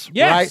yes.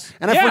 Right?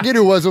 And I forget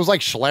who it was. It was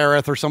like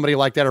Schlereth or somebody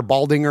like that, or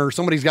Baldinger, or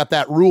somebody's got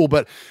that rule.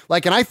 But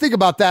and I think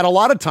about that a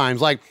lot of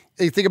times. Like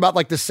you think about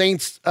like the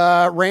Saints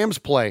Rams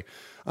play.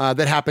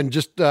 That happened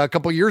just a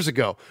couple years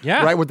ago.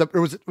 Yeah. Right? It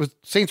was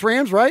Saints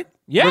Rams, right?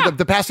 Yeah. With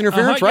the pass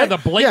interference, right? Yeah,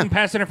 the blatant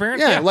pass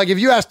interference. Yeah. Like if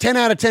you ask 10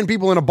 out of 10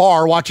 people in a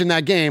bar watching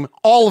that game,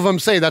 all of them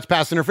say that's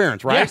pass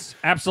interference, right? Yes,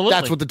 absolutely.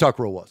 That's what the tuck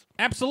rule was.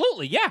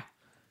 Absolutely. Yeah.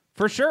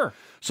 For sure.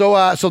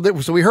 So so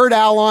we heard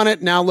Al on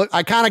it. Now look,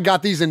 I kind of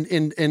got these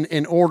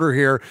in order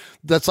here.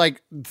 That's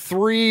like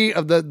three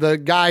of the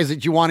guys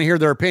that you want to hear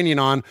their opinion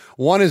on.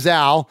 One is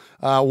Al,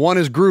 one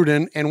is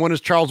Gruden, and one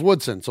is Charles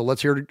Woodson. So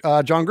let's hear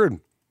John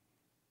Gruden.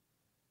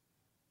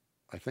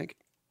 I think.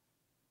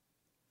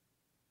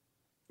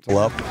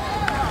 Hello?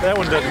 That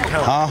one doesn't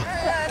count.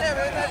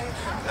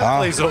 That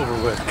play's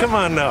over with. Come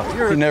on now.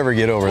 You never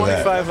get over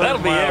that.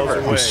 That'll be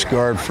ever. I'm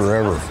scarred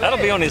forever. That'll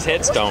be on his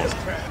headstone.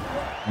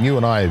 You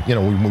and I,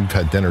 we've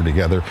had dinner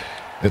together.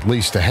 At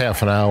least a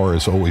half an hour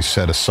is always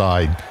set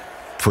aside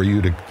for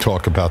you to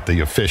talk about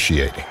the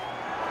officiating.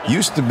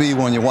 Used to be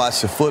when you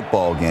watch a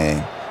football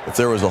game, if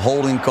there was a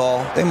holding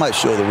call, they might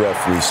show the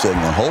referee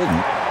signal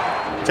holding.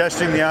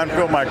 Testing the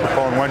on-field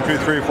microphone, 1, 2,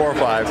 3, 4,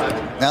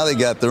 5. Now they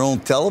got their own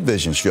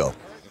television show.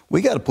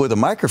 We got to put the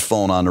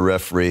microphone on the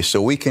referee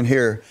so we can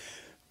hear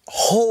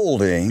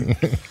holding,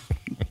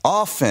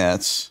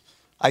 offense.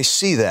 I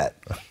see that.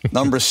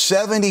 Number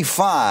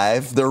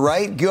 75, the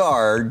right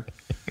guard.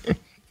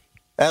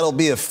 That'll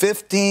be a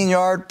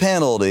 15-yard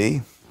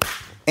penalty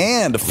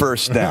and a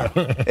first down.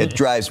 It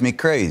drives me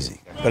crazy.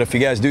 But if you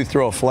guys do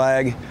throw a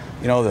flag,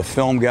 the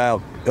film guy,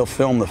 he'll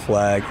film the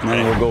flag, and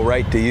then he'll go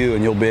right to you,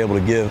 and you'll be able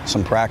to give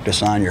some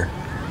practice on your,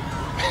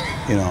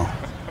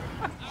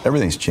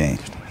 Everything's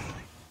changed.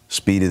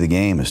 Speed of the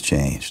game has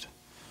changed.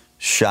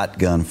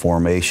 Shotgun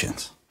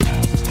formations.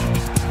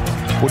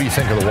 What do you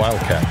think of the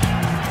Wildcat?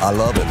 I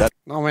love it.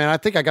 Oh, man, I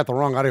think I got the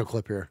wrong audio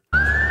clip here.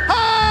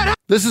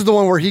 This is the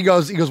one where he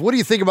goes, what do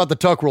you think about the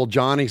tuck rule,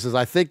 John? He says,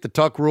 I think the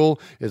tuck rule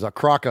is a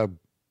crock of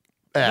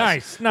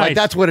Nice. Like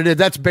that's what it is.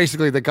 That's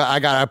basically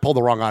I pulled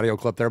the wrong audio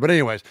clip there. But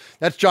anyways,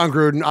 that's John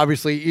Gruden.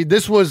 Obviously,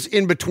 this was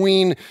in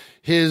between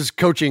his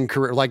coaching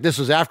career. Like this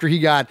was after he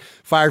got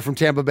fired from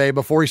Tampa Bay,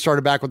 before he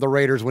started back with the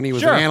Raiders when he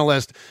was an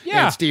analyst.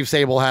 Yeah. And Steve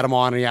Sable had him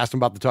on and he asked him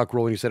about the Tuck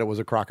rule and he said it was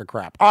a crock of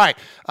crap. All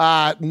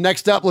right.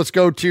 Next up, let's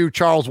go to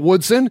Charles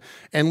Woodson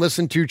and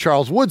listen to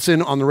Charles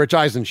Woodson on the Rich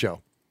Eisen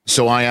Show.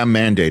 So I am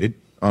mandated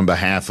on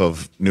behalf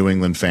of New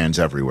England fans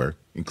everywhere,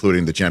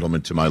 including the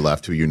gentleman to my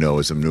left, who you know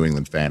is a New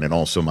England fan, and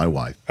also my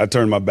wife. I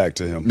turned my back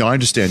to him. No, I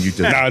understand you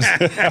did.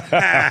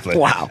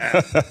 Wow.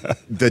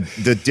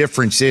 The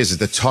difference is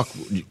the Tuck.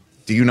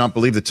 Do you not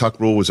believe the Tuck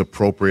rule was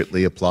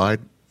appropriately applied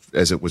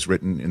as it was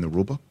written in the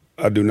rulebook?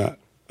 I do not.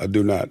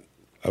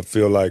 I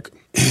feel like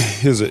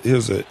here's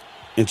a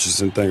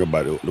interesting thing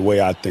about it. The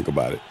way I think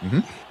about it. Mm-hmm.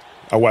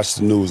 I watch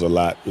the news a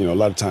lot. A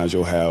lot of times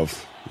you'll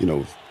have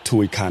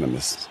two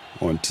economists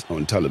on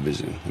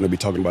television, and they'll be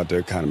talking about the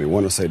economy.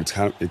 One will say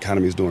the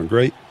economy is doing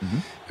great,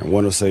 and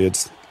one will say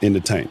it's in the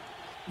tank.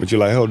 But you're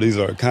like, oh, these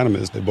are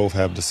economists. They both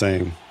have the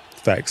same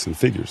facts and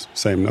figures,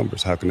 same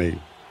numbers. How can they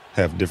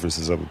have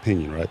differences of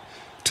opinion, right?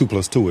 2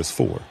 + 2 is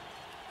 4,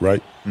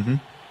 right? Mm-hmm.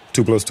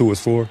 2 + 2 is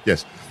 4?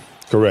 Yes.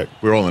 Correct.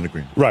 We're all in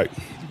agreement. Right.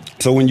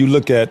 So when you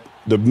look at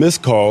the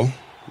missed call,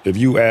 if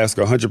you ask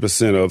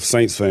 100% of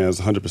Saints fans,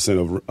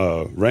 100%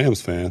 of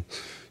Rams fans,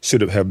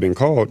 should it have been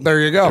called?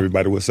 There you go.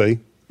 Everybody would say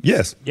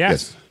yes.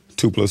 Yes.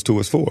 2 + 2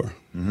 is 4.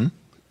 Mm-hmm.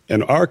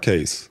 In our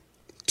case,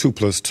 2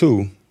 +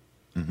 2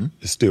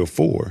 is still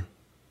 4,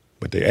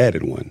 but they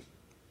added 1.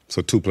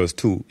 So 2 +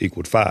 2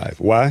 = 5.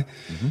 Why?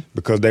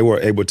 Because they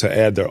were able to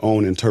add their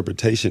own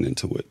interpretation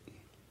into it.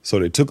 So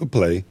they took a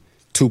play,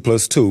 2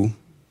 + 2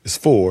 is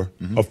 4,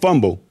 a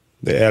fumble.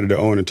 They added their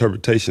own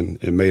interpretation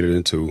and made it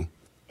into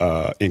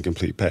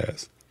incomplete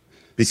pass.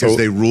 Because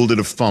they ruled it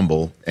a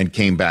fumble and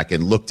came back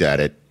and looked at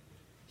it.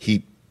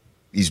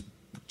 He's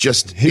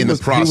just in the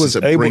process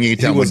of bringing it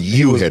down when you hit him.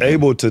 He was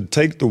able to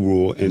take the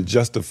rule and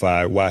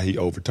justify why he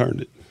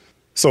overturned it.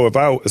 So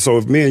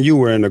if me and you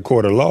were in a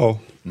court of law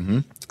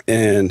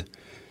and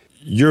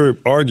you're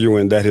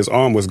arguing that his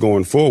arm was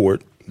going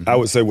forward, I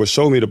would say, well,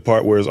 show me the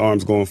part where his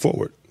arm's going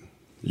forward.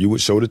 You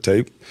would show the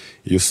tape.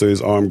 You see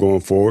his arm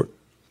going forward,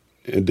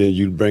 and then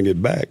you'd bring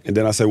it back. And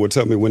then I say, well,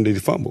 tell me, when did he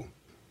fumble?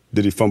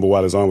 Did he fumble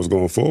while his arm was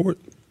going forward?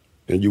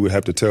 And you would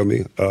have to tell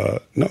me,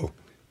 no.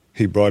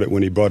 He brought it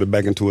when he brought it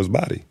back into his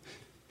body.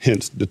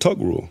 Hence the Tuck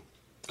rule,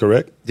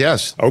 correct?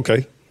 Yes.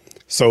 Okay.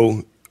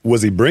 So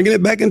was he bringing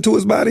it back into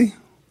his body,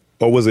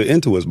 or was it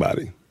into his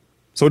body?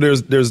 So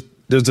there's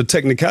a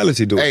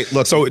technicality to it. Hey,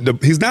 look. So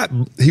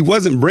he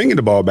wasn't bringing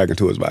the ball back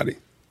into his body.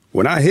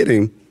 When I hit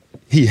him,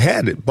 he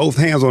had it, both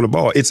hands on the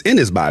ball. It's in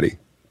his body.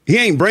 He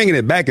ain't bringing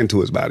it back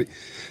into his body.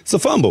 It's a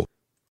fumble.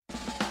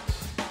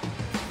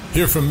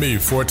 Hear from me,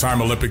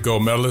 4-time Olympic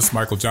gold medalist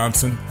Michael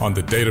Johnson, on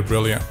the Data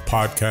Brilliant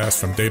podcast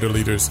from data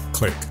leaders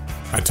Click.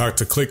 I talked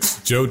to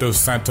Click's Joe Dos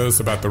Santos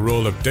about the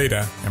role of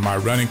data in my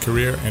running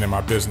career and in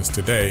my business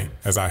today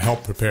as I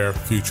help prepare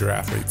future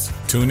athletes.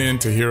 Tune in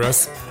to hear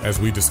us as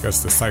we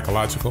discuss the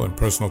psychological and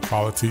personal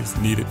qualities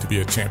needed to be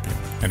a champion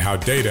and how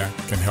data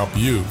can help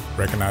you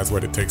recognize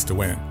what it takes to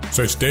win.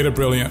 Search Data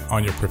Brilliant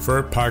on your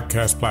preferred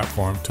podcast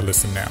platform to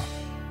listen now.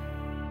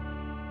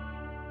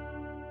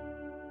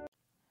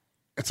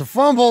 It's a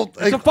fumble.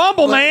 It's a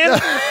fumble, man.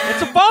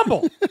 It's a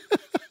fumble.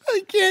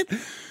 I can't.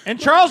 And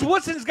Charles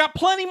Woodson's got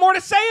plenty more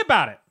to say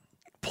about it.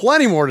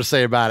 Plenty more to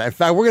say about it. In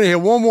fact, we're going to hit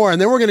one more,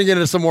 and then we're going to get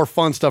into some more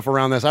fun stuff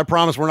around this. I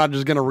promise we're not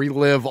just going to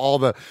relive all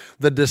the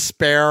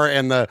despair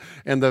and the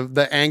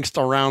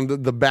angst around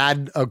the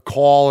bad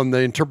call and the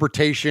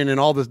interpretation and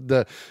all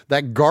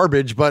that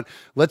garbage. But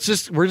we're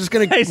just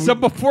going to. Hey, so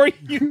before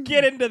you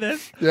get into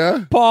this,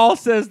 yeah, Paul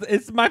says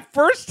it's my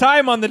first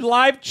time on the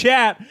live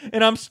chat,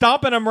 and I'm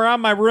stomping him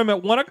around my room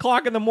at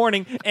 1:00 in the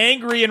morning,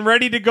 angry and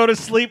ready to go to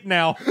sleep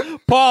now.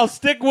 Paul,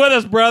 stick with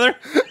us, brother.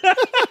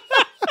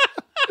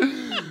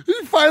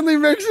 He finally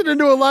makes it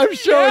into a live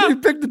show, and he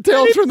picked the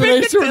Tales from the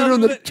Nation. We're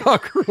doing the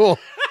Tuck rule.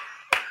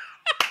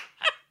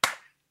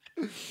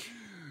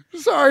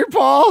 Sorry,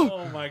 Paul.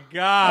 Oh my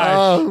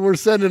gosh. We're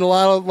sending a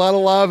lot of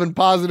love and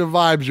positive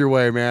vibes your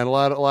way, man. A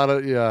lot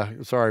of yeah.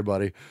 Sorry,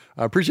 buddy.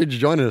 I appreciate you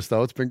joining us,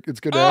 though. It's good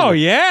to have you. Oh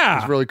yeah,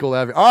 it's really cool to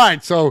have you. All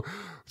right, so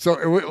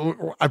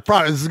I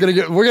promise this is gonna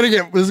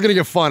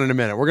get fun in a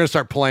minute. We're gonna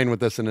start playing with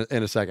this in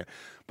a second.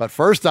 But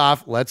first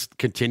off, let's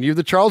continue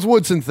the Charles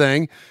Woodson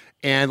thing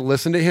and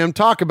listen to him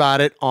talk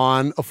about it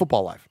on A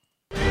Football Life.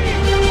 In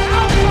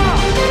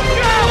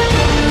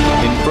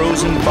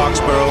frozen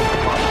Foxborough,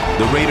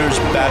 the Raiders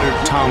battered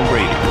Tom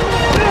Brady.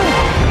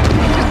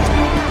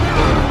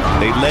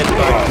 They led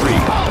by 3.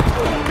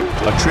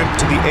 A trip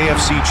to the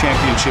AFC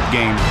Championship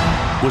game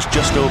was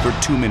just over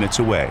 2 minutes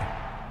away.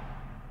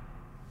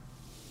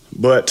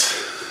 But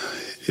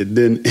it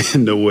didn't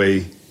end the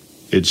way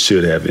it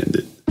should have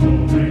ended.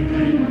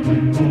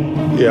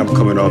 Yeah, I'm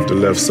coming off the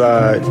left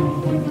side.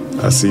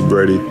 I see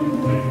Brady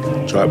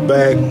drop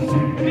back,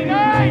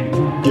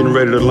 getting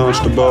ready to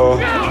launch the ball.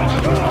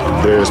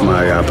 There's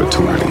my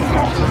opportunity.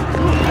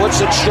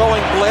 Woodson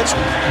showing blitz.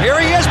 Here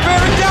he is,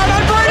 bearing down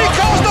on Brady,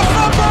 calls the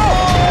fumble.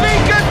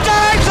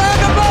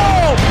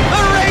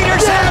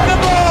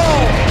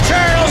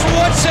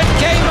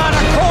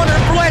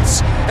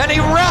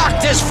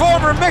 rocked his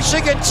former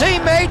Michigan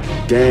teammate.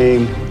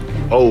 Game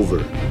over.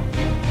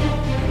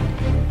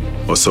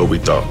 Or so we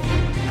thought.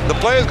 The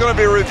play is going to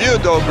be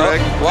reviewed, though, Greg.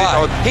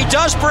 Why? He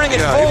does bring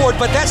it forward,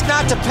 but that's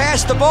not to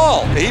pass the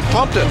ball. He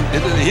pumped it.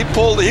 He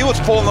was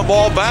pulling the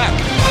ball back.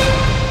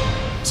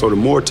 So the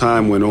more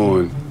time went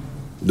on,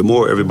 the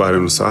more everybody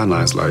on the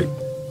sidelines like,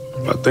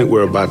 I think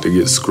we're about to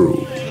get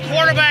screwed. The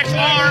quarterback's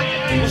arm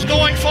was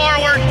going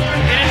forward. It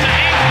is an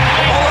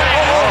ankle.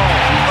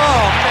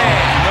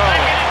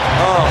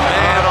 Oh,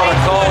 man, what a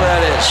call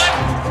that is.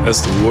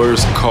 That's the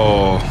worst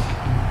call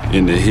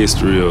in the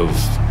history of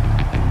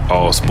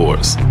all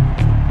sports.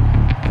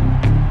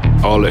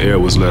 All the air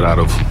was let out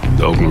of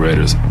the Oakland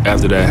Raiders.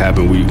 After that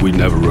happened, we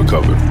never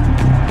recovered.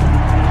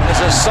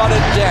 It's a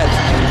sudden death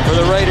for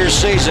the Raiders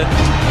season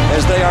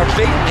as they are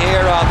beaten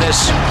here on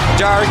this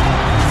dark,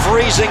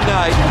 freezing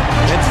night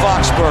in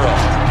Foxborough.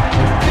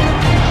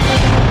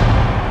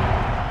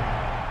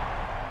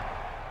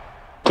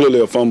 Clearly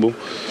a fumble.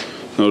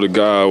 The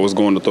guy was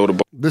going to throw the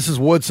ball. This is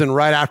Woodson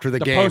right after the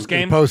game.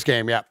 Post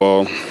game, yeah.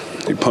 Ball,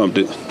 he pumped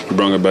it,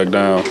 brung it back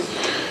down,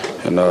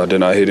 and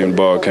then I hit him, the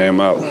ball came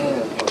out.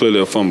 Clearly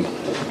a fumble.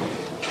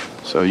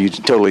 So you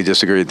totally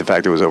disagree with the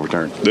fact it was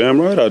overturned? Damn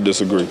right I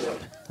disagree.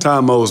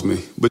 Time owes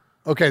me. But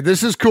okay,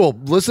 this is cool.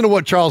 Listen to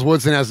what Charles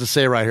Woodson has to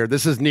say right here.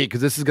 This is neat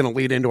because this is going to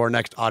lead into our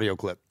next audio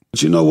clip.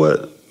 But you know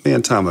what? Me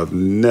and Tom have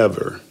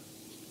never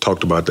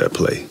talked about that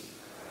play.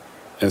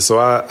 And so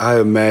I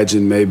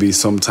imagine maybe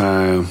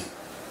sometime,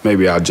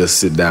 maybe I'll just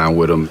sit down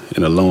with him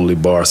in a lonely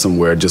bar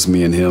somewhere, just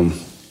me and him,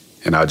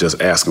 and I'll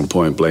just ask him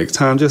point blank,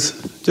 Tom,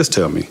 just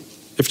tell me.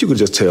 If you could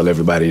just tell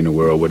everybody in the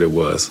world what it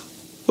was,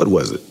 what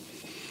was it?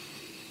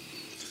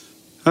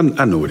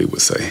 I know what he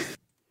would say.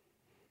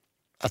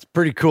 That's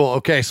pretty cool.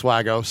 Okay,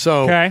 Swaggo.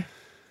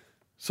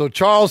 So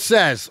Charles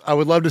says, I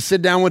would love to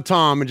sit down with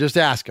Tom and just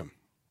ask him.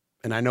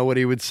 And I know what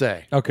he would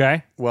say.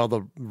 Okay. Well,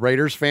 the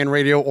Raiders fan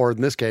radio, or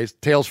in this case,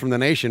 Tales from the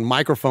Nation,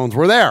 microphones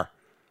were there.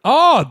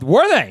 Oh,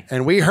 were they?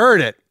 And we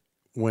heard it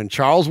when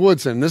Charles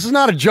Woodson, this is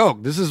not a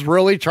joke, this is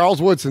really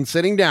Charles Woodson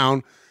sitting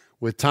down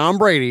with Tom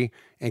Brady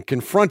and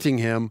confronting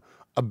him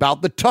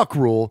about the tuck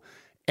rule.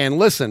 And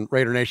listen,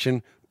 Raider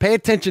Nation, pay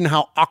attention to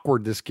how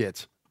awkward this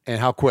gets and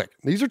how quick.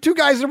 These are two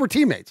guys that were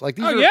teammates.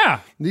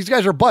 These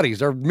guys are buddies.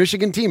 They're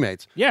Michigan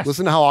teammates. Yes.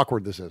 Listen to how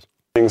awkward this is.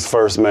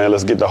 First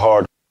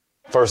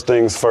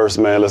things first,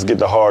 man. Let's get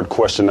the hard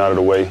question out of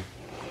the way.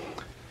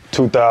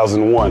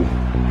 2001,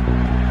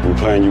 we're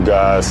playing you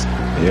guys,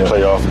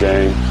 playoff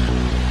game.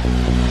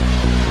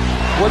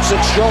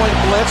 Woodson showing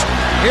blitz.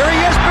 Here he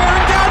is,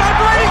 bearing down on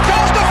Brady,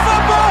 calls the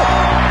football.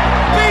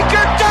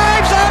 Beaker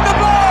dives on the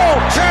ball.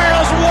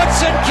 Charles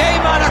Woodson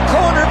came on a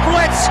corner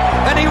blitz,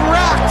 and he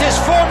rocked his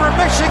former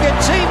Michigan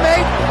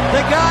teammate, the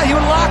guy who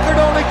lockered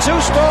only 2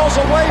 stalls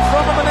away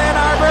from him in Ann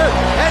Arbor,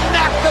 and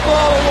knocked the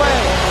ball away.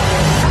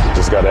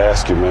 Just got to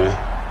ask you, man,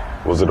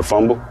 was it a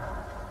fumble?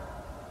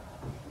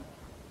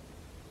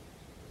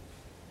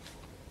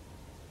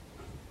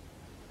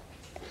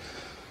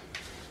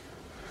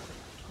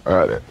 All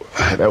right,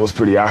 that was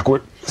pretty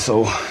awkward.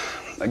 So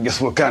I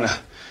guess we'll kind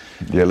of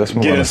let's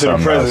move get on into the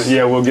present. else.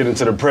 Yeah, we'll get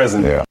into the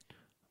present. Yeah.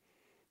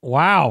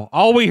 Wow.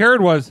 All we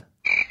heard was.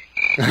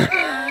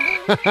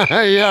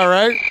 Yeah,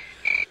 right.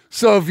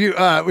 So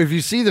if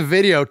you see the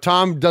video,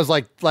 Tom does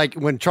like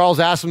when Charles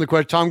asks him the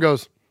question, Tom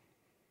goes,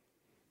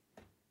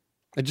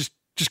 and just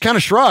kind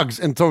of shrugs.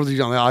 And throws these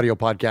on the audio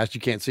podcast.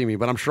 You can't see me,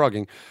 but I'm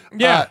shrugging.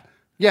 Yeah.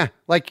 Yeah.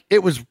 Like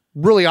it was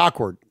really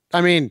awkward.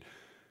 I mean,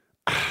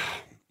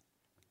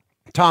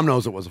 Tom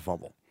knows it was a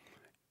fumble.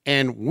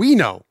 And we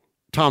know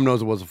Tom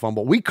knows it was a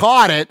fumble. We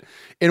caught it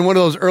in one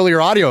of those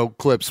earlier audio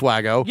clips,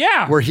 Swaggo.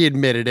 Yeah. Where he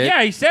admitted it.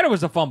 Yeah, he said it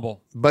was a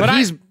fumble. But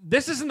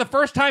this isn't the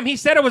first time he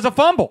said it was a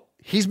fumble.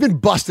 He's been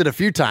busted a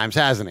few times,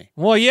 hasn't he?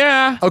 Well,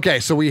 yeah. Okay,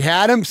 so we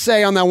had him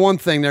say on that one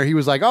thing there, he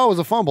was like, oh, it was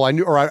a fumble. I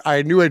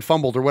knew I'd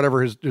fumbled or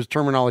whatever his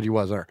terminology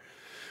was there.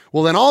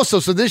 Well, then also,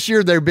 so this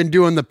year they've been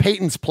doing the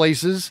Peyton's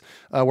Places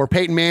where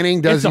Peyton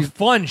Manning does. It's a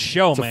fun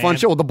show, man. It's a fun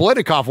show. Well, the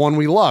Blitikoff one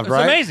we loved,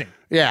 right? It's amazing.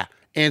 Yeah.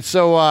 And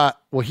so,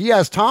 he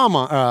has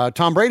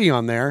Tom Brady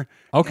on there.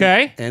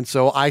 Okay. And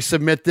so I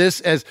submit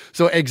this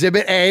so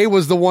Exhibit A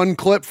was the one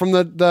clip from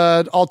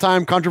the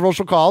all-time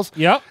controversial calls.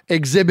 Yep.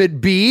 Exhibit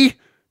B,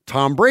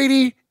 Tom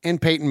Brady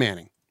and Peyton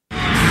Manning.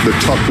 The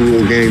tuck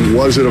rule game,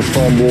 was it a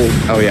fumble?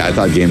 Oh, yeah, I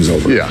thought game's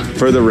over. Yeah.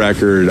 For the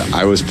record,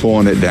 I was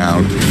pulling it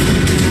down.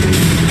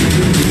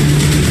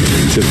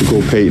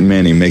 Typical Peyton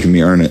Manning making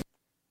me earn it.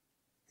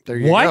 There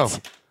you go.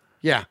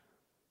 Yeah.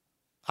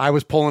 I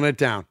was pulling it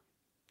down.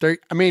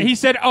 He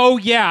said, oh,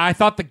 yeah, I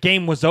thought the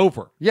game was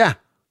over. Yeah.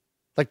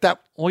 Like that.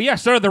 Well, yeah,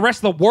 so did the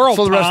rest of the world,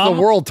 So the rest of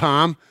the world,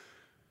 Tom.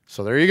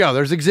 So there you go.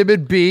 There's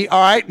Exhibit B.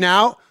 All right,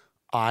 now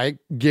I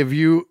give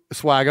you,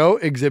 Swaggo,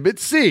 Exhibit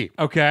C.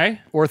 Okay.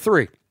 Or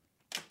 3.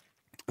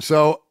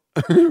 So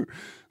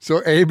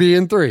A, B,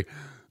 and 3.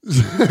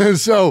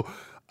 So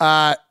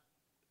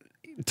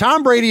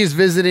Tom Brady is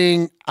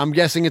visiting, I'm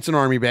guessing it's an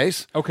Army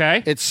base.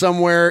 Okay. It's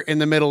somewhere in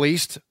the Middle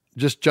East.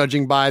 just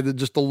judging by the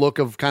look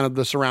of kind of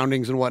the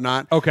surroundings and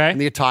whatnot. Okay.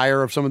 And the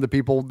attire of some of the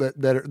people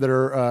that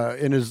are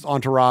in his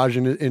entourage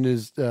and in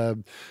his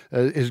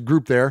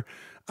group there.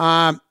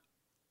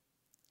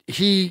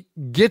 He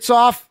gets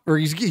off, or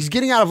he's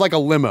getting out of like a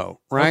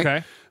limo, right?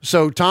 Okay.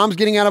 So Tom's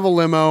getting out of a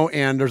limo,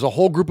 and there's a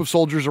whole group of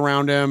soldiers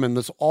around him, and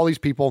there's all these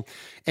people.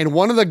 And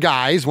one of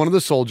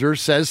the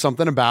soldiers says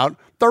something about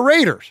the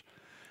Raiders.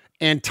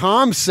 And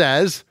Tom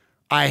says,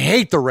 I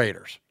hate the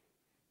Raiders.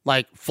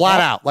 Like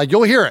flat out. Like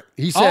you'll hear it.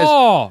 He says,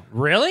 oh,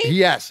 really?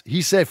 Yes.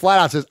 He said flat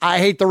out says, I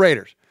hate the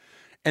Raiders.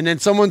 And then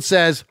someone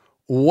says,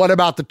 what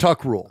about the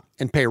tuck rule?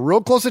 And pay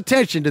real close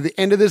attention to the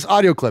end of this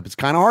audio clip. It's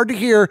kind of hard to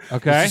hear.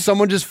 Okay. This is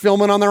someone just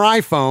filming on their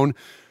iPhone.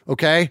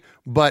 Okay.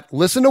 But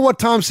listen to what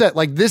Tom said.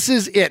 Like, this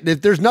is it.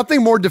 There's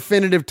nothing more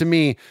definitive to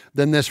me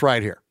than this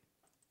right here.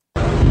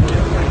 The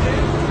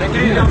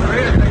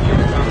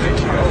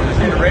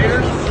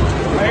Raiders?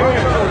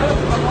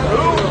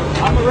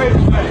 I'm a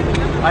Raiders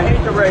fan. I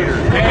hate the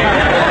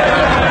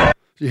Raiders.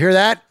 You hear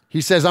that?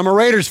 He says, I'm a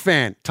Raiders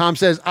fan. Tom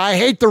says, I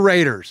hate the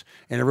Raiders.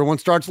 And everyone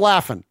starts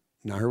laughing.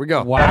 Now here we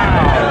go. Wow.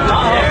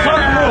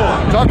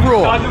 Tuck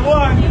rule.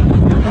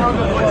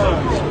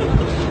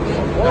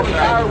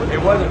 It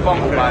was a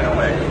fumble, by the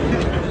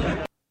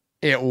way.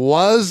 It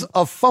was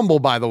a fumble,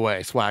 by the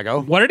way,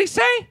 Swaggo. What did he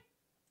say?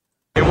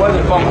 It was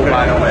a fumble,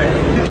 by the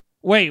way.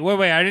 Wait.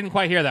 I didn't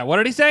quite hear that. What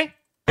did he say?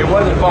 It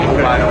was a fumble,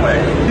 by the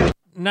way.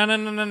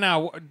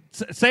 No.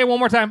 Say it one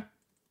more time.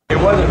 It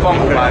was a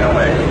fumble, by the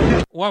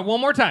way. What? One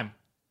more time.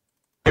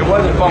 It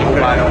was a fumble,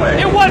 by the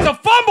way. It was a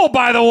fumble,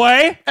 by the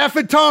way.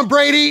 Effing Tom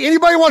Brady.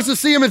 Anybody wants to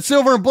see him in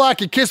silver and black,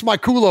 you kiss my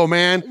culo,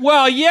 man.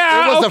 Well,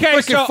 yeah, it was okay. a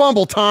freaking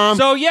fumble, Tom.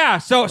 So he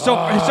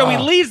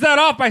leads that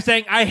off by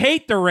saying, I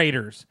hate the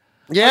Raiders.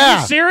 Yeah.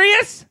 Are you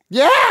serious?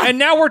 Yeah. And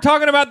now we're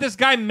talking about this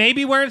guy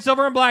maybe wearing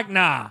silver and black?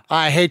 Nah.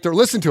 I hate the...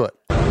 Listen to it.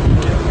 The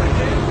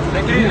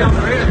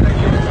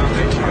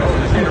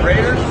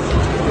Raiders?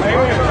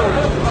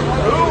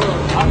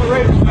 I'm a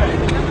Raiders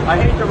fan.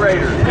 I hate the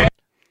Raiders.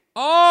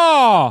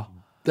 Oh.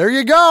 There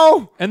you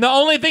go. And the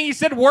only thing he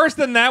said worse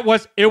than that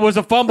was, it was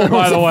a fumble,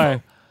 by the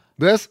way.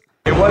 This?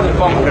 It was a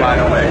fumble, by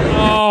the way.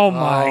 Oh,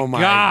 my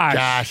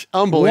gosh.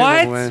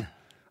 Unbelievable, man.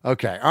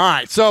 Okay. All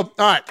right. So, all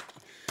right.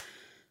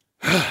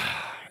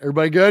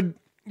 Everybody good?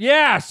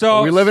 Yeah. So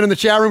are we living in the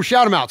chat room?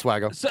 Shout them out,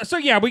 Swaggo. So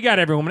yeah, we got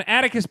everyone.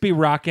 Atticus B.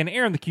 Rockin',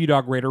 Aaron the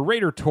Q-Dog Raider,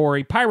 Raider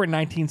Tory, Pirate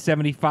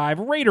 1975,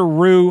 Raider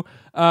Roo,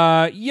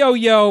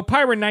 Yo-Yo,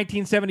 Pirate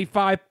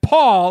 1975,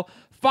 Paul,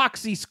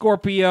 Foxy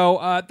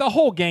Scorpio, the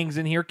whole gang's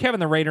in here. Kevin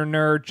the Raider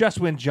Nerd, Just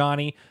Win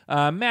Johnny,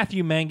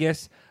 Matthew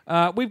Mangus.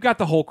 We've got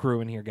the whole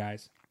crew in here,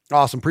 guys.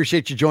 Awesome.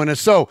 Appreciate you joining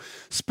us. So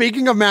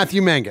speaking of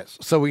Matthew Mangus,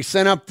 so we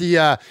sent up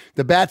the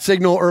bat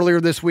signal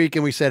earlier this week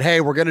and we said, hey,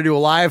 we're going to do a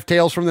live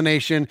Tales from the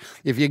Nation.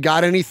 If you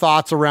got any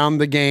thoughts around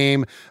the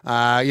game,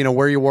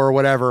 where you were,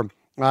 whatever,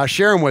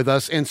 share them with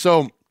us. And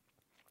so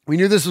we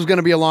knew this was going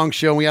to be a long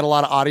show and we had a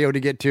lot of audio to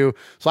get to.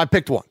 So I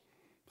picked one.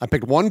 I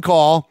picked one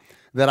call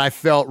that I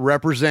felt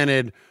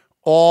represented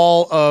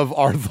all of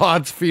our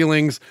thoughts,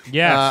 feelings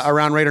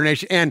around Raider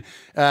Nation and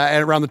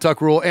around the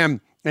Tuck Rule.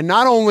 And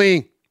not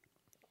only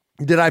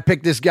did I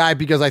pick this guy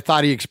because I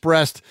thought he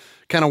expressed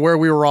kind of where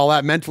we were all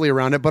at mentally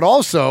around it, but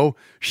also,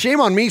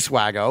 shame on me,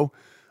 Swaggo,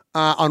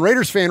 on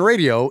Raiders Fan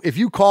Radio, if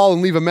you call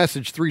and leave a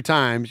message 3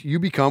 times, you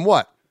become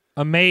what?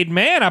 A made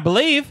man, I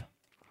believe.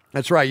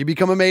 That's right. You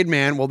become a made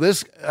man. Well,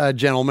 this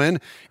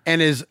gentleman and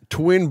his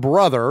twin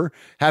brother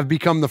have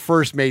become the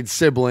first made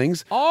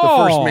siblings, the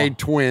first made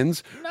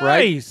twins,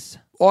 nice.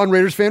 Right? On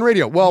Raiders Fan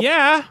Radio. Well,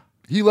 yeah.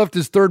 He left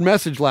his 3rd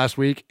message last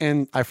week,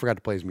 and I forgot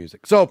to play his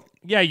music. So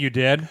yeah, you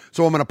did.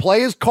 So I'm going to play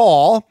his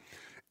call,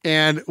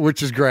 and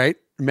which is great.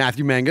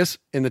 Matthew Mangus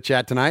in the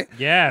chat tonight.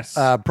 Yes.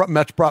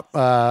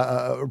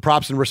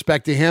 Props and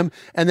respect to him.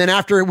 And then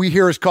after we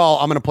hear his call,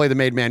 I'm going to play the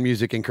Made Man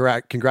music. And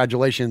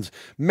congratulations,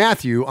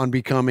 Matthew, on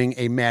becoming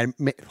a made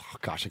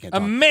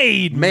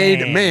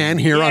man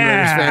here on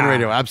Raiders Fan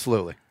Radio.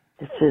 Absolutely.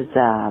 This is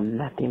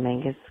Matthew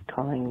Mangus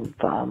calling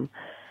from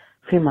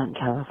Fremont,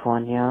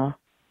 California.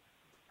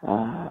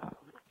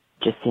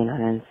 Just seen on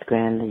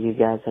Instagram that you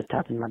guys are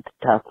talking about the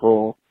Tuck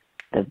Rule,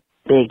 the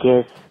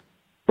biggest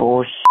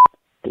bullshit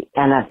the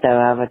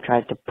NFL ever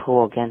tried to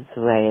pull against the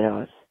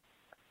Raiders.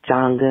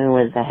 John Gruden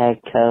was the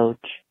head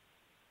coach.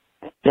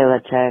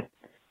 Belichick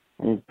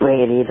and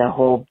Brady, the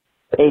whole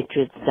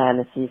Patriots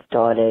dynasty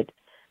started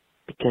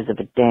because of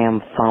a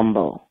damn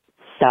fumble.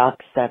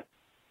 Sucks that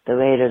the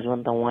Raiders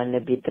weren't the one to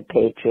beat the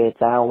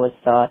Patriots. I always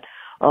thought,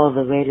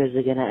 the Raiders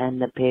are going to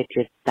end the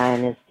Patriots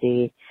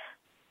dynasty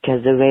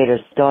because the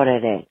Raiders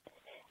started it.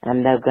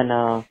 And they're going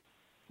to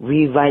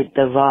rewrite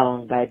the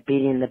wrong by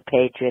beating the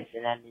Patriots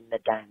and ending the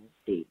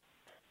dynasty.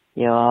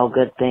 All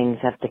good things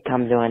have to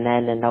come to an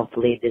end, and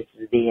hopefully this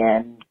is the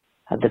end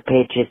of the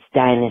Patriots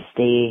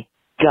dynasty.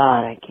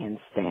 God, I can't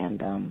stand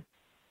them.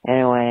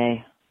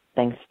 Anyway,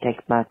 thanks for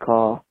taking my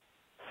call.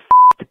 F***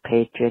 the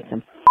Patriots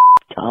and f***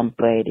 Tom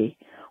Brady.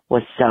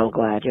 We're so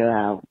glad you're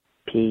out.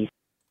 Peace.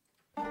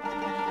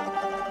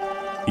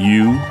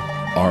 You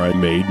are a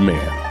made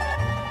man.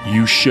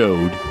 You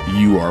showed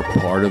you are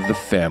part of the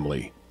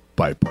family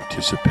by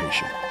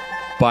participation.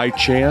 By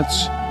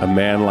chance, a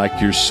man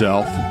like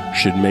yourself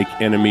should make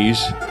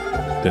enemies,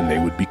 then they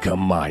would become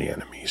my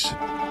enemies.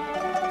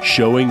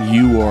 Showing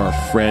you are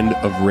a friend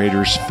of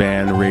Raiders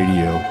Fan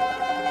Radio,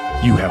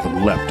 you have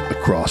leapt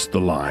across the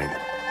line.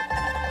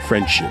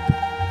 Friendship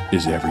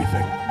is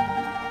everything.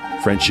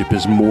 Friendship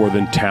is more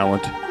than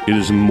talent. It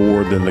is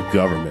more than the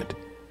government.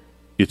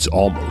 It's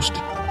almost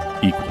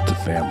equal to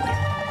family.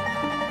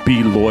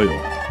 Be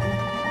loyal.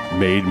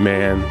 Made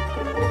man,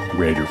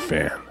 Raider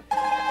fan.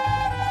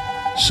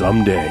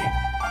 Someday,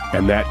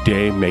 and that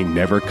day may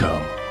never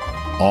come,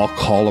 I'll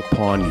call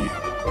upon you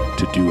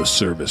to do a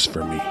service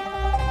for me.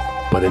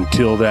 But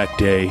until that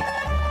day,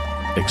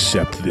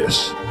 accept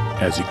this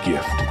as a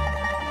gift.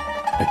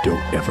 And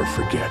don't ever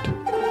forget,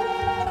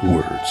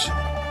 words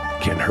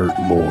can hurt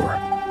more,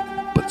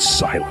 but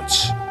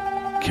silence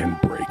can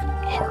break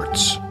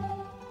hearts.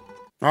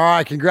 All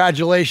right,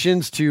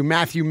 congratulations to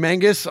Matthew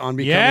Menges on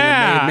becoming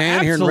a made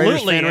man here in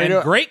Raiders Fan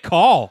Radio. Great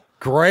call.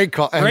 Great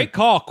call. Great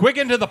call. Quick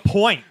and to the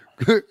point.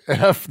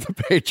 F the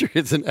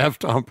Patriots and F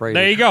Tom Brady.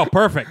 There you go.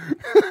 Perfect.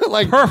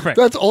 Perfect.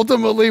 That's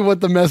ultimately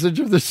what the message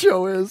of the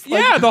show is.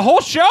 Yeah, the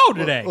whole show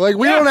today.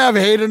 We don't have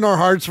hate in our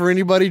hearts for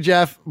anybody,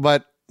 Jeff,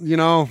 but,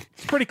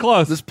 it's pretty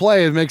close. This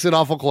play makes it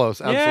awful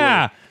close.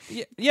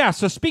 Absolutely. Yeah.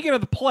 So speaking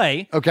of the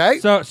play. Okay.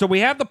 So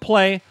we have the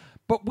play,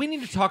 but we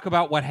need to talk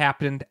about what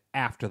happened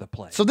after the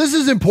play. So this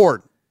is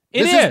important.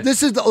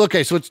 This is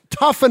okay. So it's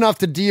tough enough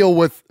to deal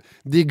with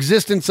the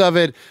existence of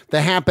it,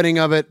 the happening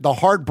of it, the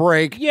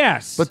heartbreak.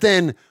 Yes. But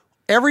then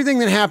everything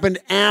that happened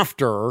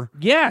after.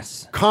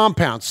 Yes.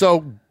 Compound.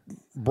 So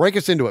break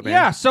us into it, man.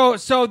 Yeah.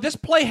 So this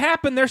play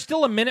happened. There's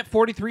still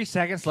 1:43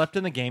 seconds left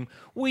in the game.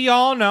 We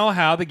all know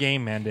how the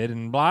game ended,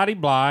 and blah de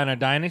blah, and a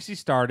dynasty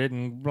started,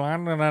 and blah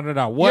blah blah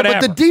blah. Whatever.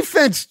 Yeah, but the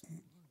defense.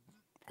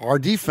 Our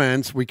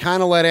defense, we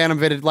kind of let Adam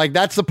Vinatieri,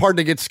 that's the part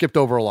that gets skipped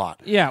over a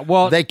lot. Yeah,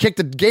 well... They kicked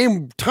a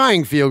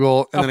game-tying field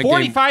goal. And a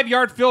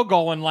 45-yard field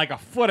goal in like a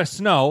foot of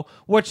snow,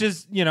 which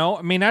is,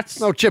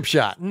 that's... No chip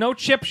shot. No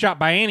chip shot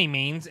by any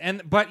means.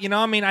 But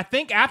I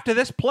think after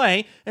this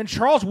play, and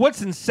Charles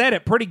Woodson said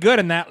it pretty good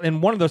in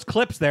one of those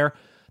clips there,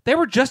 they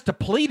were just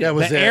depleted.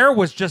 The air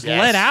was just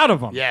let out of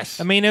them. Yes.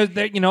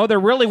 There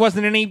really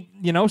wasn't any,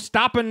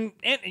 stopping...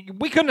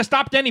 We couldn't have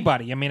stopped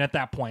anybody, at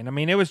that point.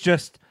 It was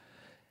just...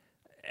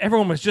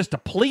 Everyone was just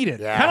depleted,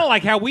 kind of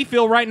like how we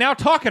feel right now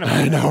talking about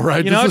it. I know,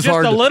 right? Just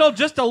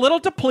a little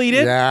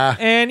depleted. Yeah,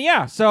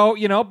 and so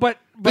but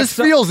this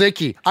feels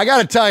icky. I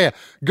got to tell you,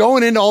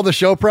 going into all the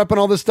show prep and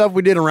all this stuff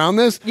we did around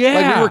this, we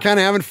were kind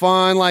of having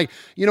fun.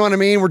 You know what I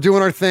mean? We're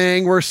doing our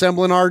thing. We're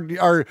assembling our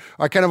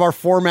kind of our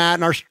format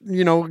and our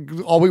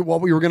what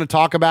we were going to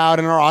talk about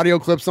and our audio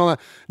clips and all that.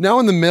 Now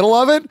in the middle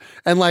of it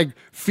and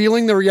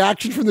feeling the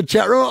reaction from the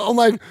chat room, I'm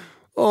like,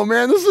 oh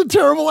man, this is a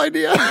terrible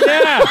idea.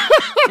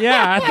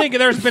 Yeah. I think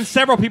there's been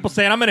several people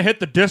saying I'm going to hit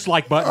the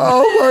dislike button.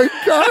 Oh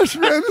my gosh,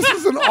 man, this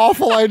is an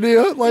awful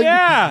idea.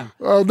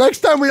 Next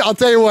time I'll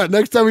tell you what.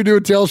 Next time we do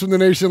a Tales from the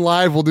Nation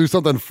live, we'll do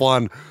something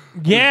fun.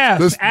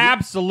 Yes,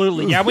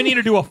 absolutely. Yeah, we need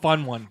to do a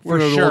fun one for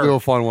sure. We'll do a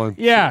fun one.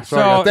 Yeah.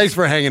 Sorry, thanks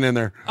for hanging in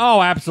there.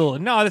 Oh, absolutely.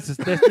 No, this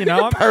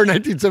Empire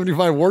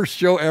 1975 worst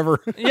show ever.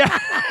 Yeah.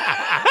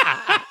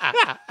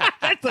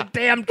 That's a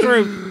damn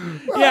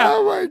truth. Yeah.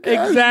 Oh my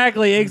God.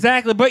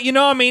 Exactly. But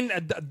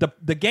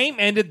the game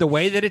ended the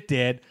way that it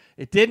did.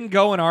 It didn't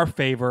go in our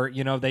favor.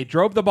 They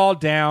drove the ball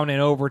down in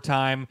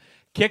overtime,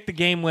 kicked the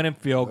game-winning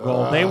field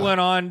goal. They went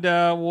on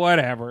to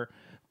whatever.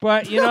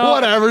 But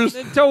whatever.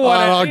 To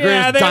whatever.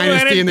 Greatest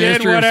dynasty in the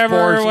history of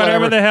sports.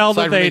 Whatever the hell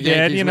that they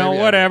did.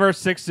 Whatever.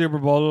 6 Super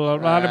Bowl.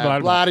 Blah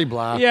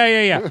blah.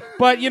 Yeah.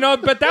 But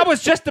but that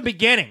was just the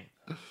beginning.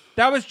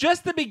 That was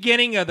just the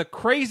beginning of the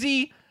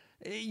crazy.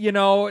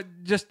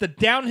 Just the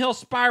downhill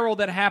spiral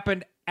that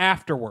happened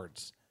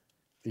afterwards.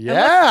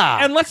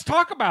 Yeah. And let's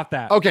talk about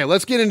that. Okay,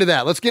 let's get into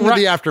that. Let's get into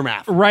the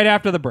aftermath. Right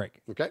after the break.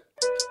 Okay.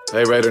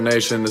 Hey, Raider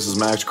Nation. This is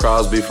Max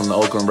Crosby from the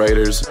Oakland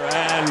Raiders.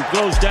 And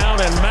goes down,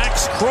 and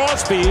Max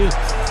Crosby,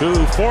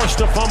 who forced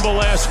a fumble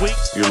last week.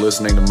 You're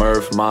listening to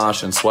Murph,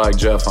 Mosh, and Swag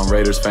Jeff on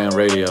Raiders Fan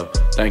Radio.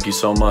 Thank you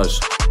so much.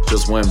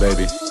 Just win,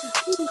 baby.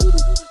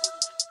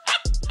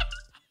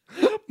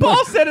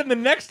 Paul said in the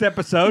next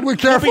episode, we're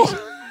careful.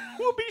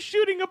 We'll be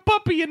shooting a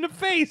puppy in the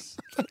face.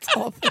 That's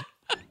awful.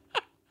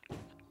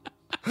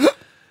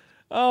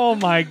 Oh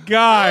my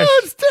gosh.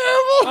 Oh, it's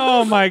terrible.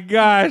 Oh my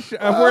gosh.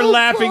 We're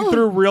laughing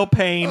through real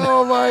pain.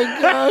 Oh my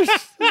gosh.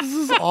 This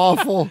is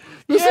awful.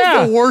 This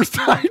is the worst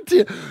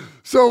idea.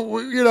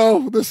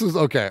 So, this is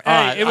okay. All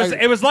right.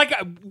 It was like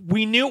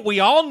we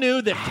all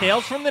knew that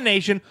Tales from the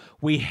Nation,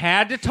 we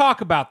had to talk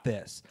about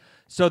this.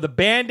 So the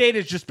Band-Aid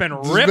has just been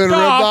ripped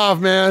off,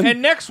 man.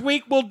 And next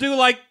week we'll do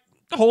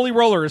Holy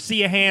Roller or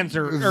Sea of Hands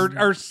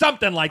or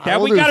something like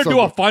that. We got to do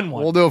a fun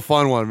one. We'll do a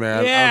fun one,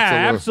 man.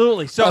 Yeah,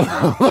 absolutely. So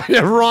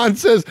Ron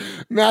says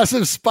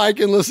massive spike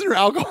in listener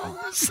alcohol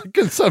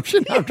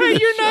consumption. After the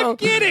you're show. not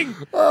kidding.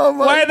 Oh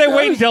my Why are they gosh.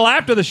 waiting until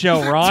after the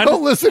show, Ron?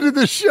 Don't listen to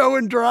the show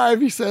and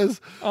drive, he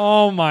says.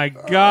 Oh my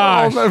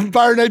gosh.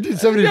 Empire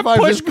 1975.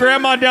 You push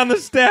grandma down the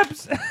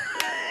steps.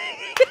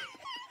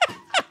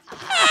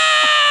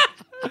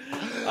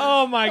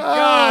 Oh my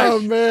gosh. Oh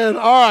man.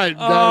 All right,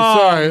 guys.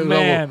 Sorry.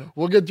 Man.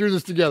 We'll get through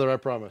this together, I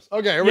promise.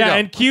 Okay, here we go. Yeah,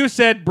 and Q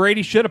said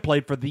Brady should have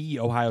played for the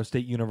Ohio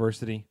State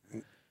University.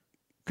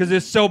 Because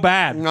it's so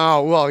bad.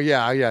 No, well,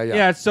 yeah.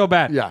 Yeah, it's so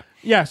bad. Yeah.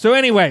 Yeah, so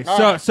anyway, All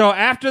right. so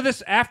after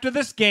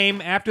this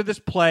game, after this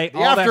play, The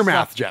all aftermath,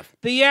 that stuff, Jeff.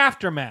 The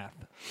aftermath.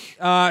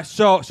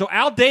 So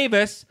Al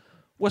Davis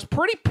was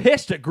pretty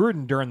pissed at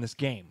Gruden during this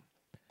game.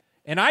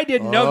 And I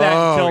didn't know that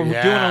until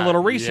doing a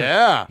little research.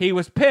 Yeah. He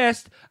was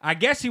pissed. I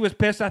guess he was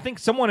pissed. I think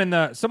someone in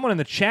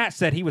the chat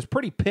said he was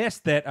pretty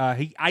pissed that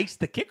he iced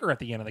the kicker at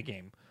the end of the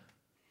game.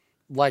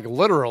 Like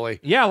literally.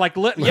 Yeah,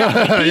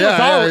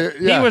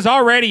 he was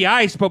already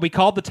iced, but we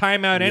called the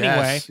timeout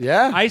anyway. Yes,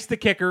 yeah. Iced the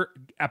kicker.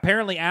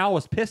 Apparently Al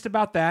was pissed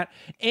about that.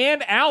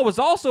 And Al was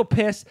also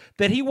pissed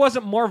that he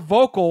wasn't more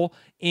vocal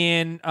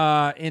in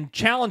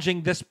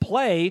challenging this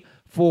play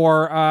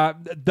for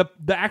the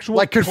actual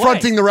like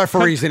confronting play. the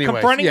referees anyway.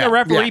 Confronting the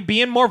referee,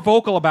 being more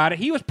vocal about it.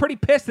 He was pretty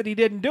pissed that he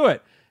didn't do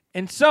it.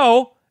 And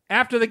so,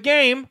 after the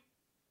game,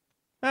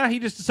 he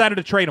just decided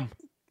to trade him.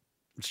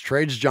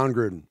 Trades John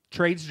Gruden.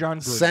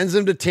 Sends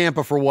him to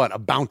Tampa for what? A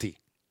bounty.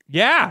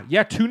 Yeah,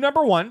 2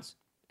 number 1s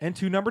and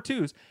 2 number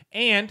 2s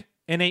and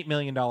an $8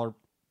 million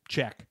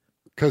check.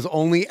 Because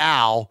only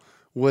Al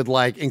would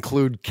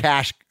include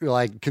cash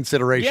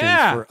considerations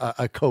for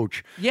a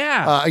coach.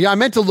 Yeah. I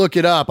meant to look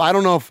it up. I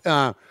don't know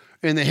if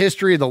in the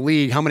history of the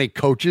league how many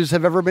coaches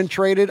have ever been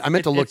traded. I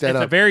meant to look that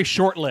up. It's a very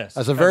short list.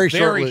 That's a very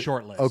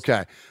short list.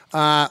 Okay.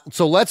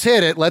 So let's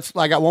hit it.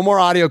 I got one more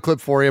audio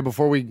clip for you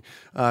before we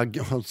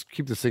let's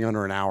keep this thing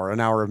under an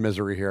hour of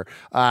misery here.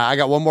 I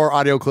got one more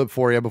audio clip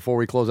for you before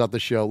we close out the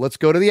show. Let's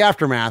go to the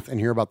aftermath and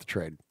hear about the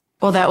trade.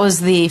 Well, that was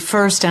the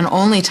first and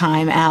only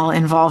time Al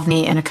involved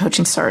me in a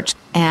coaching search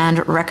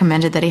and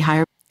recommended that he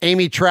hire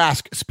Amy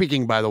Trask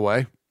speaking, by the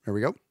way. Here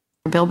we go.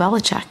 Bill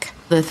Belichick.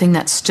 The thing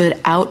that stood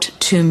out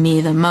to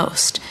me the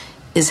most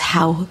is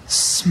how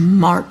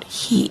smart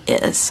he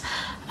is.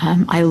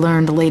 I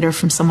learned later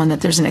from someone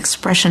that there's an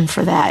expression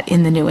for that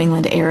in the New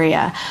England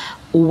area,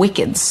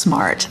 wicked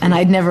smart. And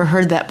I'd never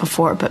heard that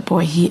before, but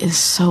boy, he is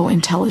so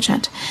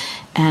intelligent.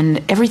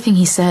 And everything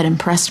he said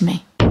impressed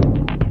me.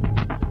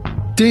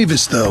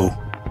 Davis, though,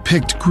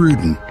 picked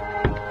Gruden.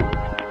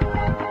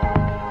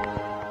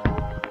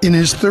 In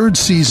his third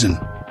season,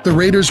 the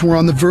Raiders were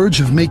on the verge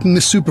of making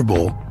the Super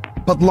Bowl,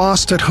 but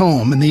lost at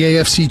home in the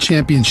AFC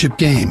Championship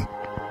game.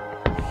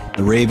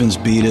 The Ravens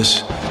beat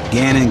us.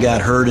 Gannon got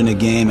hurt in a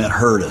game that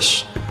hurt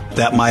us.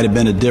 That might have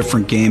been a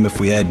different game if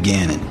we had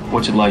Gannon.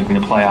 What's it like in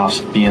the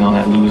playoffs, being on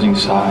that losing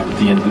side at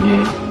the end of the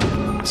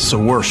game? It's the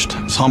worst.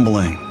 It's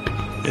humbling.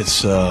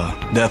 It's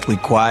deathly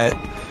quiet,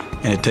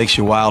 and it takes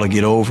you a while to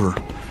get over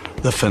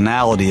the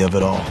finality of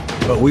it all.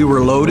 But we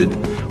were loaded.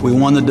 We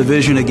won the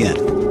division again.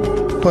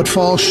 But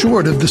fall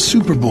short of the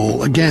Super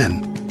Bowl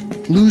again,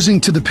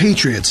 losing to the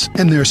Patriots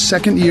and their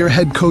second-year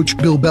head coach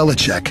Bill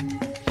Belichick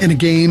in a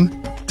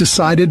game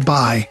decided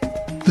by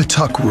the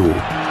Tuck rule.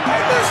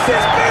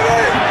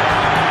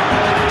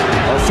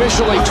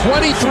 Officially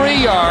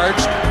 23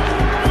 yards.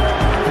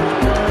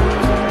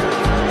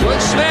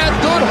 Good snap,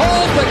 good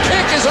hold. The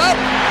kick is up.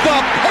 The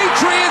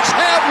Patriots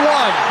have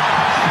won.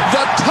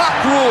 The Tuck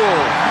rule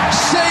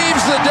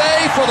saves the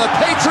day for the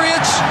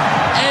Patriots,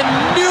 and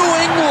New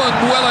England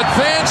will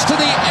advance to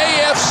the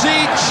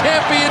AFC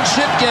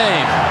Championship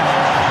game.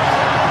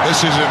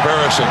 This is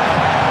embarrassing.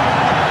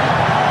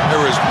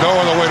 There is no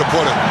other way to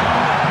put it.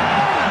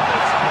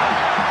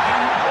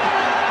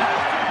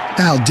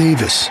 Al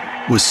Davis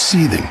was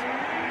seething.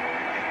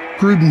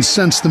 Gruden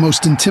sensed the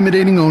most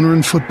intimidating owner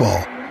in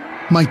football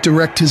might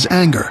direct his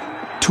anger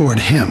toward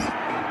him.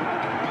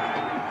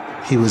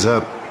 He was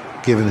up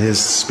giving his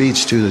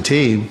speech to the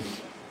team,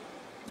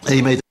 and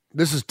he made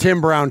this is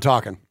Tim Brown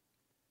talking.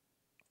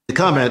 The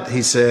comment,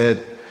 he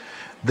said,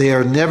 they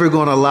are never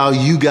going to allow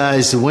you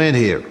guys to win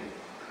here.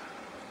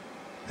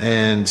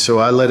 And so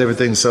I let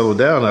everything settle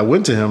down. I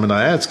went to him and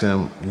I asked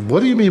him, what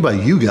do you mean by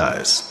you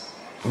guys?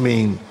 I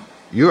mean,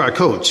 you're our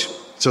coach.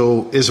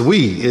 So it's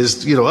we,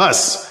 it's,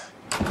 us.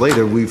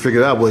 Later, we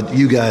figured out what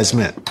you guys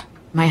meant.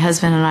 My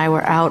husband and I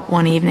were out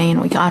one evening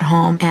and we got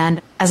home,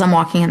 and as I'm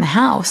walking in the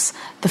house,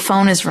 the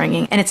phone is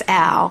ringing and it's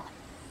Al.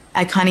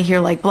 I kind of hear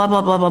blah,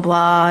 blah, blah, blah,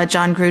 blah,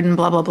 John Gruden,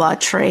 blah, blah, blah,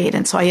 trade.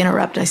 And so I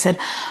interrupt. I said,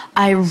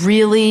 I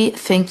really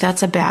think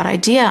that's a bad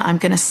idea. I'm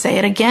going to say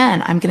it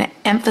again. I'm going to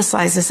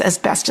emphasize this as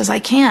best as I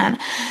can.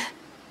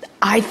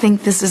 I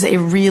think this is a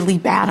really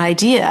bad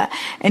idea.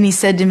 And he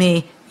said to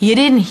me, you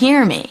didn't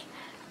hear me.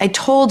 I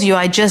told you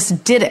I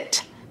just did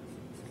it.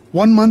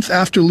 1 month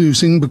after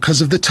losing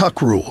because of the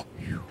Tuck rule,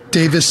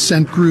 Davis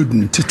sent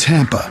Gruden to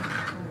Tampa.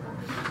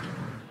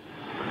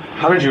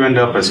 How did you end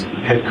up as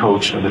head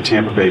coach of the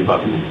Tampa Bay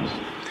Buccaneers?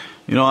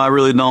 You know, I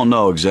really don't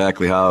know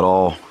exactly how it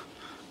all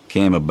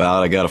came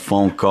about. I got a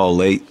phone call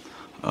late,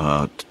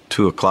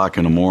 2 o'clock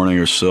in the morning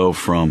or so,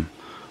 from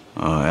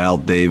Al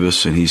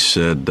Davis, and he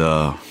said,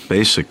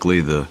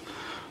 basically, the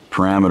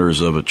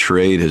parameters of a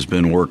trade has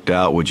been worked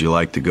out. Would you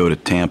like to go to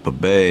Tampa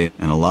Bay?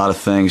 And a lot of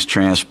things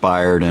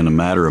transpired in a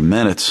matter of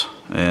minutes.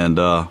 And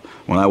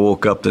when I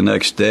woke up the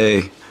next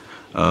day,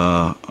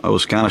 I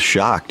was kind of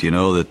shocked, you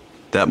know,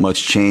 that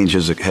much change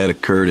had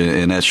occurred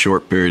in that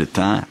short period of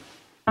time.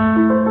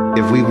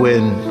 If we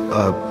win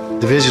a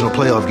divisional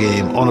playoff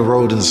game on the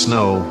road in the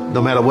snow,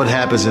 no matter what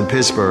happens in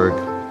Pittsburgh,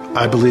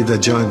 I believe that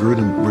Jon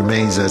Gruden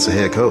remains as a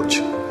head coach.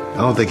 I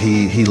don't think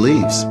he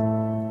leaves.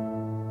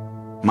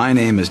 My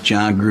name is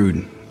Jon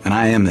Gruden, and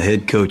I am the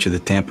head coach of the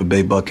Tampa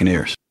Bay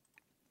Buccaneers.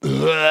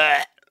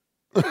 Yeah.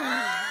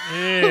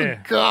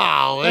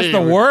 Golly. That's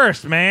the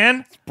worst,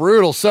 man. It's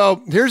brutal.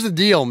 So here's the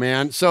deal,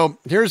 man. So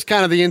here's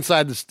kind of the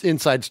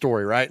inside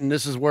story, right? And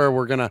this is where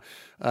we're going to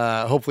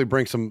hopefully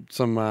bring some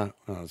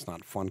it's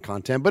not fun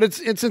content, but it's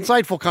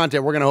insightful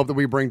content we're going to hope that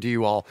we bring to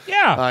you all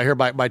here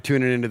by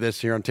tuning into this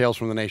here on Tales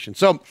from the Nation.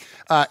 So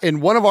in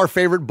one of our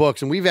favorite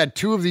books, and we've had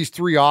 2 of these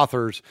 3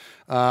 authors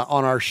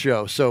on our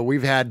show. So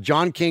we've had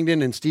John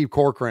Kingdon and Steve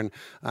Corcoran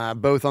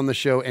both on the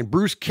show, and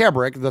Bruce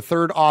Kebrick, the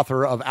 3rd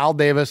author of Al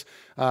Davis,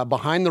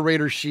 Behind the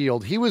Raiders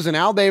Shield. He was an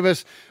Al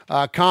Davis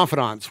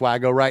confidant,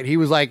 Swaggo, right? He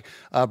was like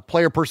a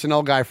player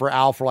personnel guy for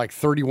Al for like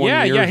 31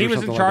 years. Yeah, he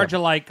was in charge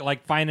of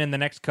like finding the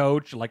next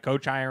coach, like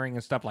coach hiring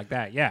and stuff like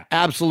that. Yeah.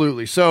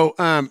 Absolutely. So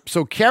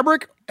so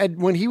Kebrick,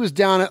 when he was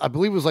down at, I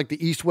believe it was like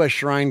the East-West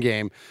Shrine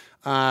game,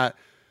 Jon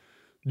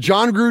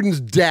Gruden's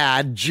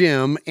dad,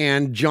 Jim,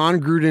 and Jon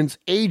Gruden's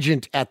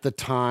agent at the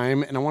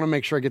time, and I want to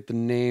make sure I get the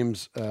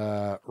names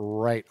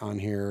right on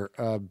here.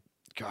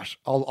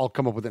 I'll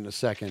come up with it in a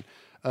second.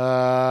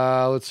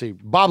 Let's see.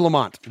 Bob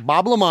Lamont.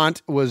 Bob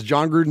Lamont was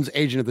Jon Gruden's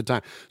agent at the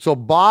time. So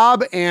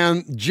Bob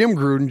and Jim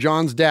Gruden,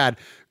 John's dad,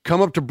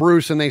 come up to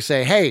Bruce and they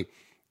say, hey,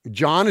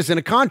 Jon is in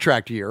a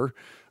contract year,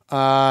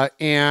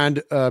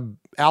 and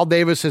Al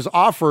Davis has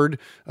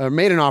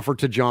made an offer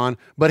to Jon,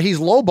 but he's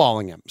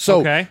lowballing him.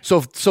 So,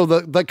 so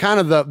the kind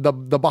of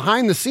the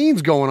behind the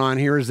scenes going on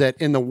here is that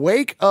in the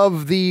wake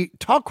of the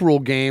Tuck Rule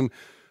game,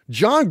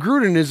 Jon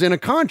Gruden is in a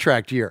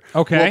contract year.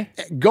 Okay.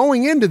 Well,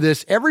 going into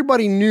this,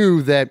 everybody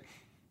knew that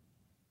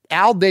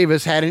Al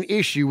Davis had an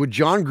issue with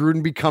Jon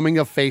Gruden becoming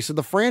a face of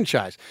the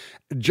franchise.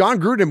 Jon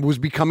Gruden was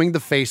becoming the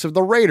face of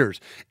the Raiders.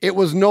 It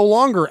was no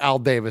longer Al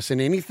Davis. And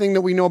anything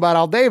that we know about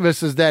Al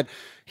Davis is that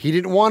he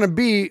didn't want to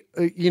be,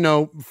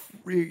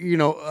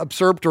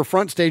 usurped or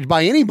front stage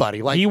by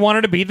anybody. Like, he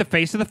wanted to be the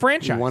face of the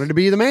franchise. He wanted to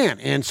be the man.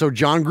 And so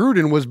Jon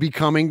Gruden was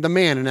becoming the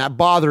man, and that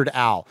bothered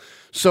Al.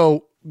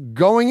 So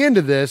going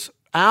into this,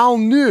 Al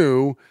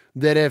knew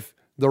that if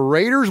the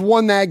Raiders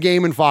won that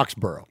game in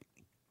Foxborough,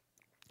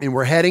 and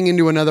we're heading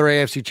into another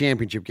AFC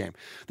Championship game,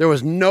 there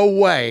was no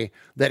way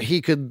that he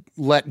could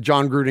let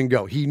Jon Gruden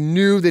go. He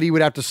knew that he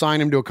would have to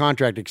sign him to a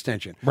contract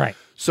extension. Right.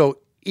 So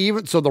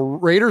the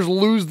Raiders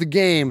lose the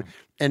game,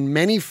 and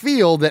many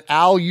feel that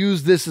Al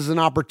used this as an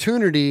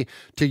opportunity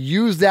to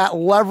use that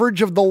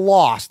leverage of the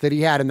loss that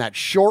he had in that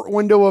short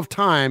window of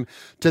time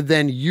to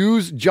then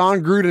use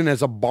Jon Gruden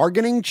as a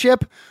bargaining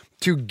chip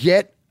to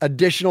get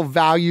additional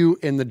value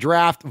in the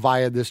draft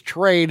via this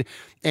trade.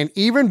 And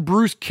even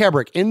Bruce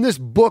Kebrick in this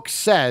book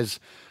says,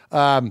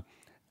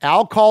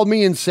 Al called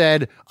me and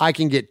said, I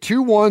can get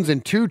 2 1s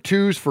and 2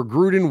 2s for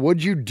Gruden.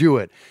 Would you do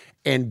it?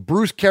 And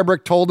Bruce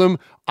Kebrick told him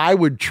I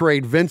would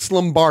trade Vince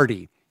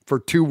Lombardi for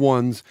 2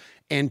 1s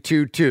and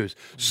 2 2s.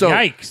 So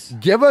yikes.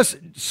 Give us,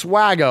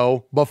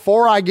 Swaggo,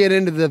 before I get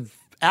into the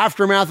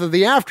aftermath of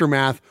the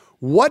aftermath,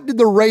 what did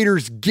the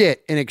Raiders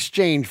get in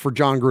exchange for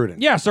Jon Gruden?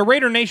 Yeah, so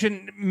Raider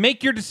Nation,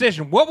 make your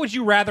decision. What would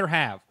you rather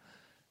have?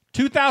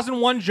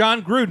 2001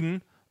 Jon Gruden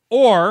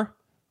or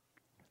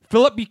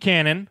Philip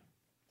Buchanan,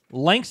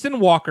 Langston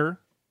Walker,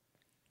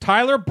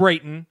 Tyler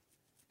Brayton,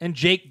 and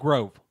Jake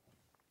Grove?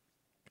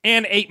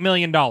 And $8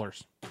 million.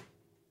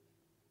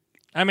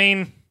 I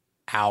mean...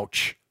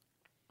 Ouch.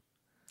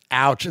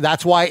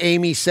 That's why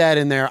Amy said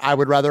in there, I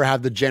would rather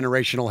have the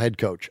generational head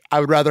coach. I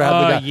would rather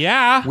have the guy.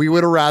 Yeah. We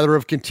would have rather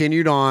have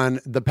continued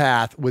on the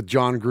path with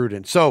Jon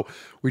Gruden. So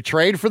we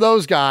trade for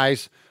those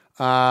guys.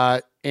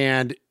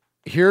 And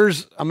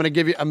here's, I'm going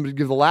to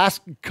give the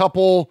last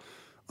couple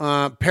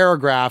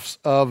paragraphs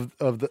of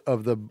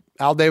the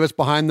Al Davis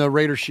Behind the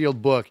Raiders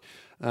Shield book.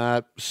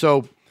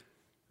 So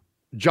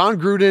Jon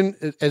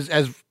Gruden,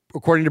 as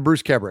according to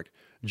Bruce Kebrick,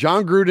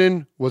 Jon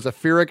Gruden was a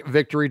Pyrrhic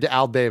victory to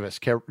Al Davis,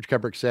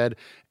 Kebrick said.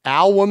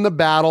 Al won the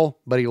battle,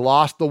 but he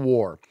lost the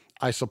war.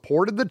 I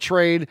supported the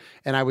trade,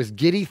 and I was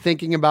giddy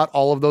thinking about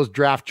all of those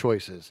draft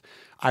choices.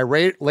 I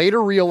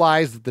later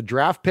realized that the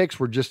draft picks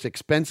were just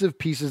expensive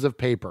pieces of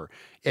paper.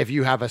 If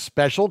you have a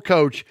special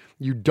coach,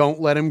 you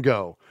don't let him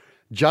go.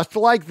 Just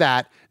like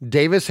that,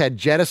 Davis had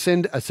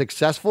jettisoned a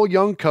successful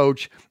young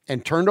coach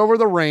and turned over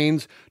the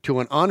reins to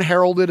an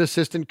unheralded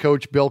assistant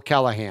coach, Bill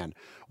Callahan.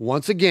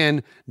 Once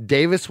again,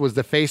 Davis was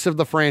the face of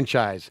the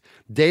franchise.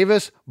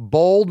 Davis'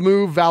 bold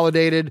move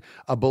validated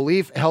a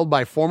belief held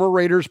by former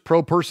Raiders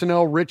pro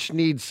personnel Rich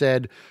Snead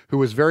said, who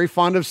was very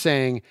fond of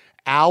saying,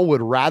 Al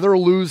would rather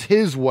lose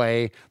his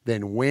way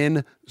than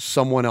win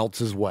someone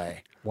else's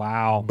way.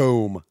 Wow.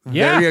 Boom.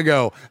 Yeah. There you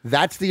go.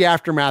 That's the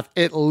aftermath.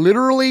 It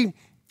literally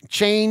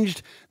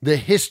changed the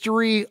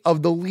history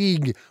of the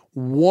league.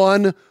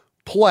 One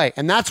play.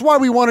 And that's why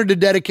we wanted to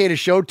dedicate a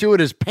show to it,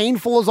 as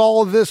painful as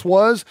all of this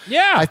was.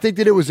 Yeah. I think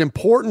that it was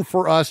important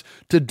for us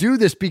to do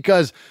this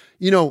because,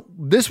 you know,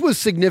 this was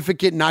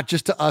significant not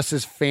just to us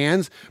as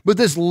fans, but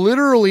this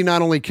literally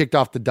not only kicked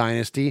off the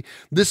dynasty,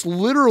 this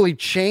literally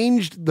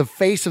changed the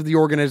face of the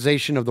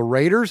organization of the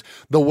Raiders,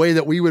 the way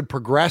that we would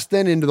progress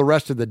then into the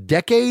rest of the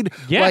decade.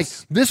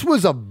 Yes. Like, this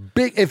was a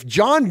big, if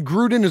John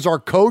Gruden is our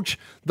coach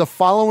the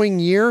following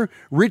year,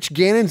 Rich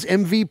Gannon's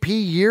MVP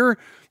year,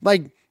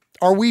 like,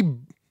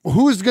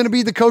 who's going to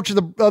be the coach of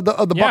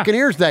the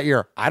Buccaneers that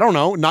year? I don't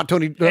know. Not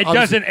Tony.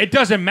 It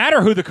doesn't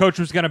matter who the coach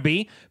was going to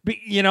be,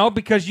 you know,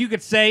 because you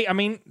could say, I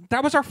mean,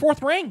 that was our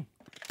fourth ring.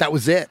 That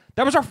was it.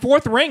 That was our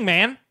fourth ring,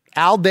 man.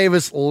 Al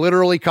Davis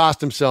literally cost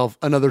himself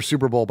another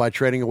Super Bowl by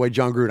trading away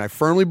John Gruden. I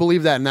firmly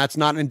believe that, and that's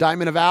not an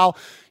indictment of Al.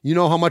 You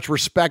know how much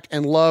respect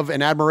and love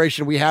and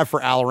admiration we have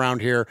for Al around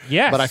here.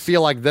 Yes. But I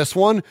feel like this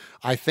one,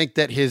 I think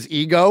that his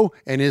ego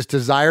and his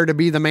desire to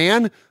be the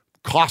man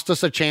cost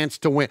us a chance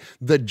to win.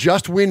 The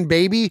just win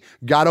baby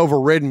got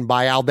overridden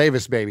by Al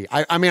Davis baby.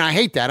 I mean, I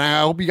hate that. I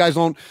hope you guys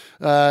don't,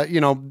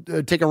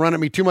 take a run at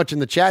me too much in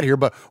the chat here,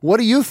 but what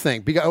do you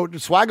think? Because,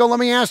 Swaggo,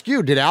 let me ask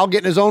you, did Al get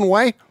in his own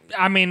way?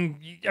 I mean,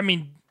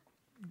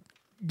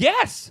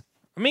 yes.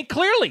 I mean,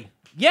 clearly,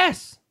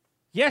 yes.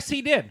 Yes,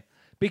 he did.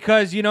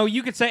 Because, you know,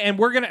 you could say, and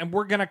we're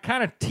gonna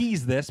kind of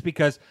tease this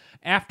because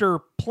after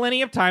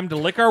plenty of time to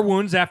lick our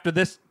wounds after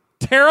this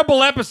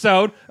terrible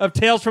episode of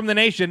Tales from the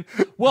Nation,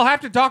 we'll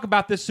have to talk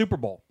about this Super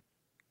Bowl.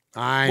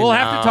 We'll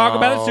have to talk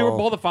about the Super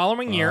Bowl the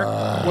following year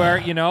where,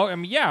 you know,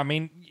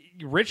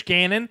 Rich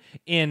Gannon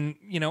in,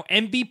 you know,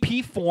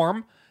 MVP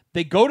form,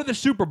 they go to the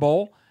Super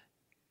Bowl,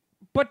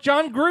 but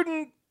John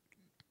Gruden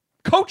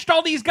coached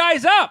all these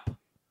guys up.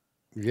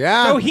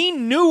 Yeah. So he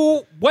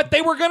knew what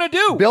they were going to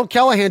do. Bill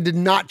Callahan did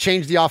not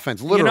change the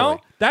offense, literally. You know,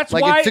 that's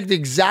like why it took the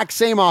exact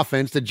same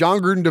offense that John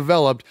Gruden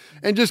developed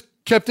and just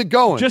kept it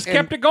going.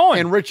 Kept it going.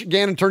 And Rich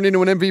Gannon turned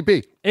into an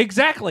MVP.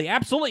 Exactly.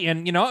 Absolutely.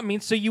 And, you know, I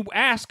mean, so you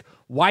ask,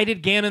 why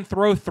did Gannon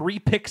throw 3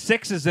 pick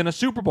sixes in a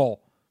Super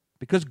Bowl?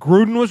 Because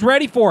Gruden was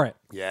ready for it.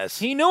 Yes.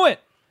 He knew it.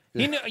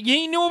 He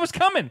knew it was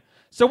coming.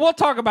 So we'll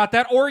talk about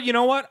that. Or, you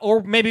know what?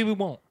 Or maybe we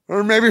won't.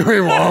 Or maybe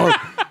we won't.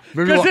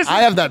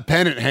 I have that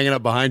pennant hanging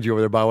up behind you over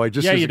there, by the way,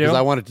 just because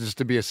I want it just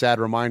to be a sad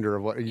reminder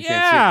of what you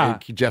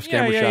can't see Jeff's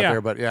camera shot there,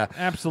 but yeah.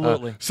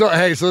 Absolutely. So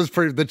this is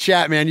the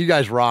chat, man. You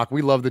guys rock.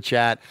 We love the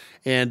chat.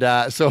 And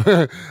so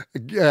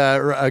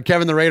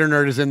Kevin the Raider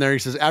Nerd is in there. He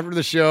says, after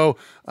the show,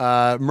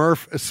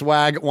 Murph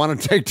Swag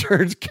want to take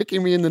turns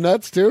kicking me in the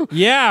nuts too.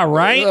 Yeah,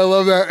 right. I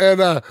love that.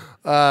 And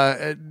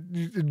a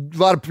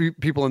lot of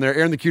people in there.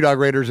 Aaron the Q-Dog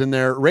Raider's in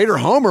there. Raider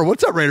Homer.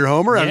 What's up, Raider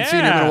Homer? I haven't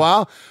seen him in a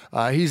while.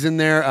 He's in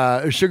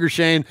there. Sugar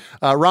Shane.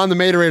 Ron the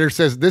Materator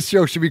says this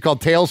show should be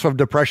called Tales from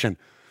Depression.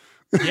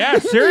 Yeah,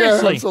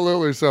 seriously. Yeah,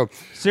 absolutely. So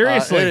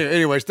seriously.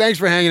 Anyways, thanks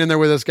for hanging in there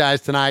with us,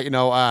 guys, tonight. You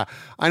know, I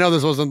know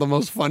this wasn't the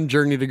most fun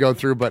journey to go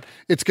through, but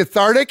it's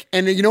cathartic,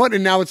 and you know what?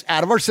 And now it's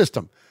out of our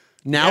system.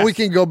 Now we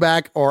can go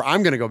back, or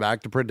I'm going to go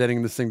back to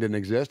pretending this thing didn't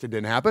exist. It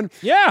didn't happen.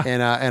 Yeah.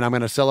 And I'm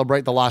going to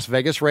celebrate the Las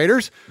Vegas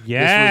Raiders.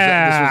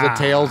 Yeah. This was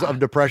a Tales of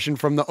Depression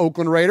from the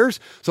Oakland Raiders.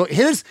 So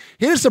hit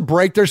us a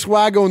break there,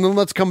 Swaggo, and then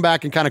let's come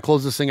back and kind of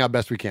close this thing out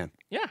best we can.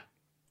 Yeah.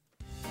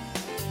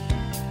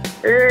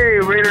 Hey,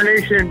 Raider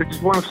Nation. I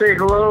just want to say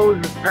hello.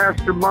 This is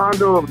Pastor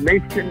Mondo of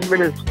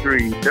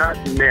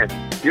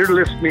NationMinistry.net. You're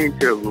listening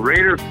to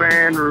Raider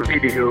Fan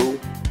Radio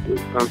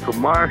with Uncle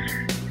Marsh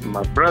and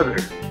my brother,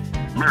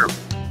 Murph.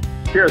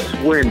 Just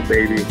win,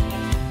 baby.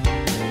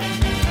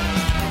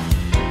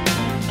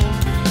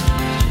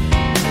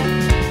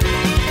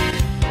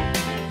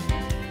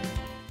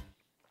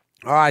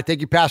 All right. Thank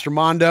you, Pastor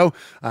Mondo.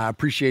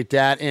 Appreciate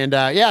that. And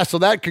so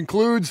that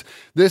concludes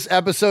this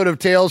episode of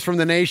Tales from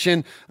the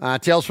Nation,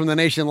 Tales from the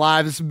Nation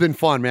Live. This has been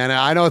fun, man.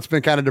 I know it's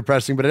been kind of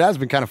depressing, but it has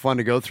been kind of fun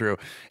to go through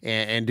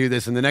and do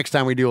this. And the next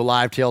time we do a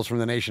live Tales from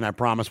the Nation, I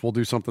promise we'll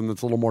do something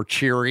that's a little more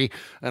cheery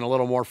and a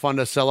little more fun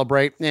to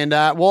celebrate. And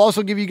we'll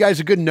also give you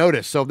guys a good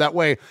notice. So that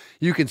way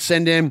you can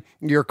send in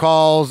your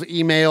calls,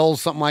 emails,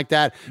 something like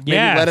that. Maybe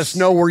let us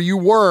know where you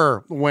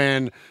were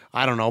when,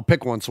 I don't know,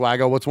 pick one,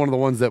 Swaggo. What's one of the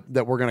ones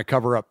that we're going to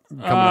cover up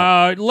coming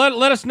up?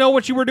 Let us know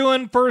what you were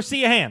doing for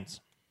Sea of Hands.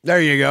 There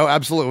you go.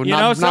 Absolutely. You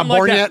know, not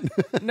born like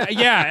yet. No,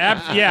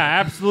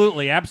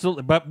 absolutely.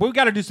 But we've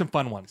got to do some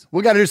fun ones.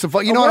 We got to do some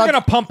fun. We're going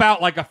to pump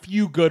out like a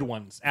few good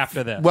ones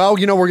after this. Well,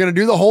 we're going to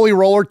do the Holy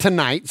Roller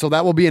tonight, so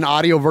that will be an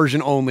audio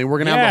version only. We're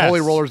going to have the Holy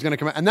Rollers going to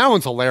come out, and that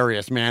one's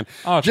hilarious, man.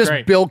 Oh, it's just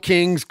great. Bill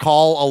King's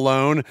call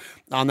alone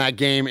on that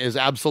game is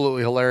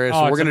absolutely hilarious.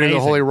 Oh, so we're going to do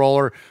the Holy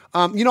Roller.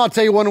 I'll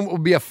tell you one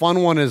would be a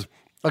fun one is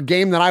a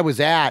game that I was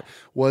at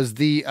was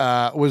the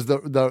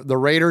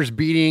Raiders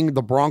beating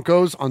the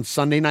Broncos on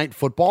Sunday Night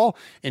Football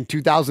in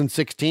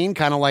 2016,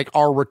 kind of like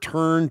our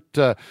return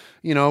to,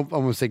 I'm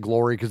going to say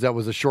glory because that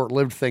was a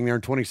short-lived thing there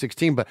in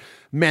 2016, but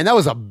man, that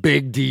was a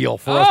big deal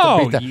for us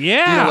to beat that.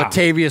 Yeah.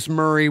 Latavius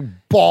Murray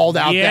balled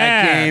out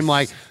that game.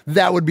 Like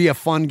that would be a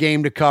fun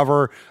game to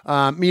cover.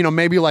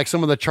 Maybe like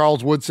some of the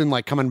Charles Woodson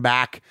like coming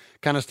back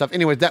kind of stuff.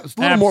 Anyway, that's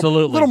a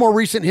little more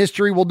recent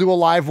history. We'll do a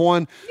live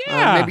one.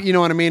 Maybe, you know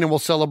what I mean? And we'll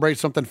celebrate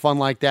something fun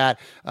like that.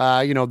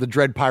 The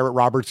Dread Pirate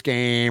Roberts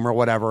game or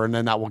whatever. And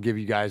then that will give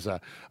you guys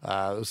something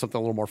a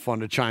little more fun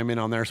to chime in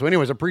on there. So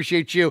anyways,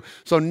 appreciate you.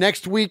 So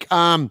next week,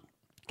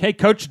 okay,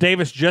 Coach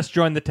Davis just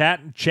joined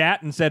the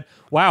chat and said,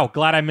 wow,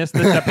 glad I missed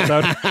this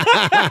episode.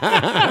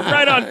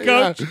 Right on,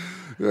 Coach.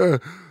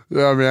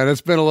 Yeah, man,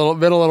 it's been a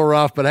little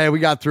rough, but hey, we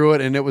got through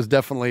it, and it was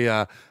definitely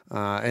an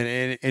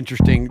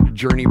interesting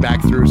journey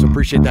back through. So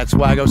appreciate that,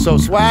 Swaggo. So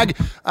Swag,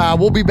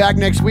 we'll be back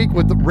next week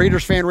with the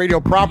Raiders Fan Radio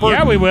proper.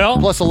 Yeah, we will.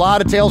 Plus a lot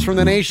of Tales from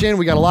the Nation.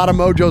 We got a lot of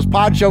Mojo's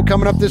Pod Show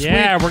coming up this week.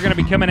 Yeah, we're going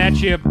to be coming at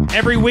you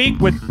every week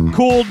with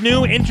cool,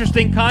 new,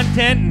 interesting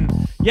content.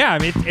 And yeah, I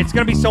mean, it's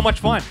going to be so much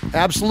fun.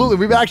 Absolutely.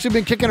 We've actually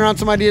been kicking around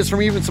some ideas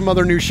from even some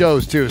other new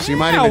shows too. So you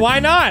might why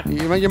not?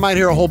 You might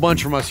hear a whole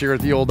bunch from us here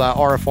at the old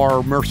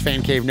RFR Murph's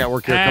Fan Cave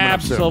Network here coming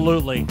up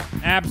soon.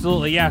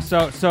 Absolutely. Yeah.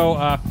 So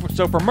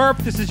for Murph,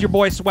 this is your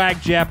boy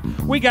Swag Jeff.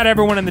 We got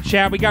everyone in the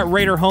chat. We got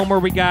Raider Homer.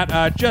 We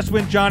got Just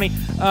Win Johnny,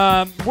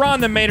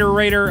 Ron the Mater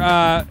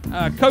Raider,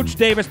 Coach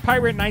Davis,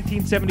 Pirate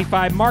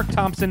 1975, Mark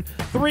Thompson,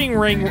 Three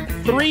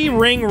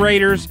Ring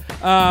Raiders,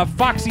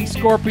 Foxy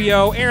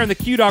Scorpio, Aaron the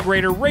Q Dog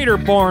Raider, Raider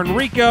Born,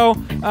 Rico.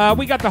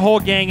 We got the whole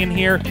gang in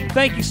here.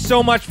 Thank you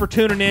so much for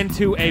tuning in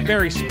to a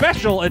very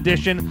special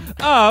edition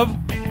of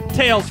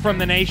Tales from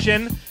the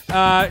Nation,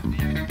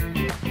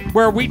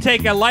 where we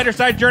take a lighter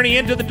side journey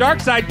into the dark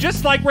side,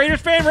 just like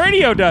Raiders Fan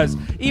Radio does,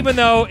 even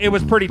though it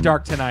was pretty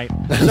dark tonight.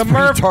 So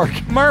Murph,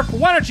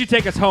 why don't you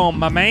take us home,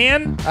 my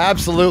man?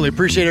 Absolutely.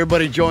 Appreciate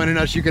everybody joining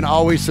us. You can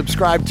always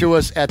subscribe to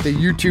us at the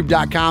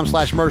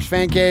youtube.com/Murph's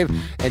Fan Cave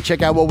and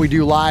check out what we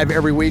do live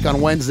every week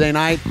on Wednesday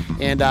night.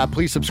 And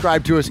please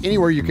subscribe to us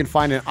anywhere you can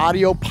find an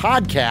audio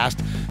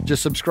podcast.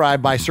 Just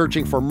subscribe by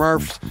searching for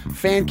Murph's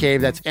Fan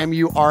Cave. That's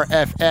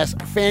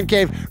MURFS Fan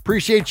Cave.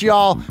 Appreciate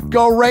y'all.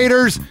 Go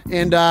Raiders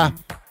and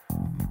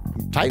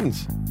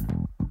Titans.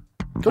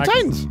 Go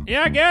Titans.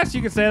 Yeah, I guess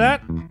you could say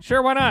that.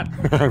 Sure, why not?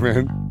 All right,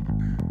 man.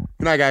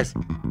 Good night, guys.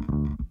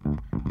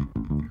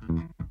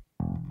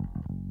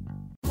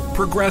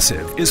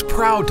 Progressive is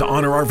proud to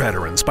honor our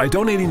veterans by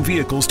donating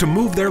vehicles to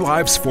move their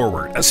lives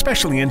forward,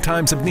 especially in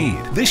times of need.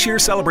 This year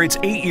celebrates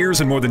 8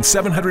 years and more than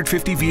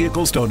 750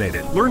 vehicles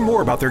donated. Learn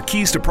more about their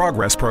Keys to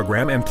Progress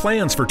program and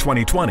plans for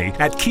 2020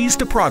 at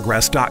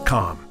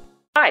keystoprogress.com.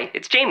 Hi,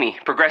 it's Jamie,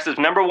 Progressive's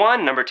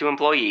 #1, #2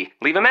 employee.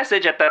 Leave a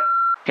message at the...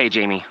 Hey,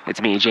 Jamie,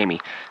 it's me, Jamie.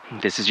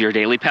 This is your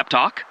daily pep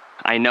talk.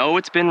 I know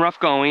it's been rough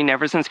going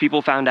ever since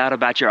people found out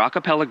about your a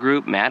cappella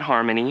group, Mad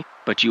Harmony,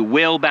 but you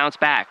will bounce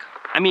back.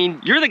 I mean,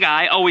 you're the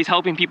guy always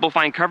helping people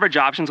find coverage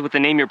options with the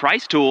Name Your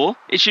Price tool.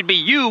 It should be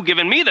you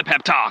giving me the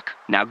pep talk.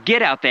 Now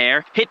get out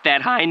there, hit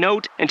that high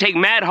note, and take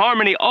Mad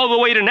Harmony all the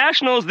way to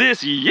nationals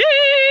this year!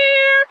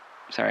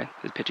 Sorry,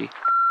 it's pitchy.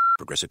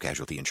 Progressive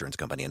Casualty Insurance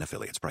Company and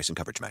Affiliates. Price and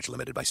coverage match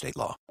limited by state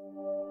law.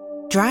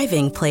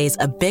 Driving plays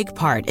a big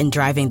part in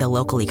driving the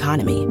local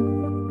economy.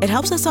 It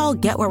helps us all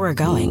get where we're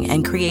going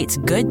and creates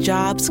good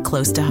jobs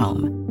close to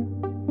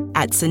home.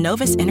 At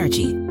Synovus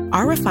Energy,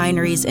 our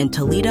refineries in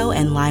Toledo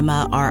and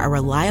Lima are a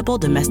reliable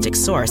domestic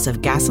source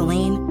of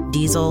gasoline,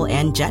 diesel,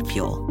 and jet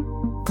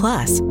fuel.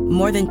 Plus,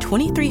 more than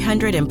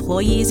 2,300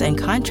 employees and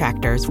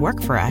contractors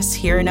work for us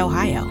here in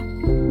Ohio.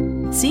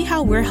 See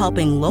how we're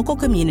helping local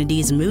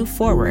communities move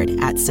forward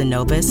at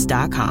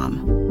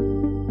Synovus.com.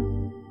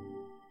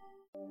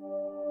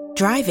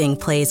 Driving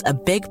plays a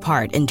big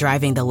part in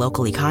driving the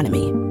local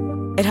economy.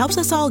 It helps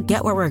us all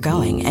get where we're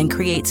going and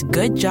creates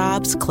good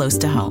jobs close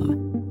to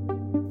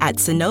home. At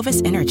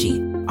Synovus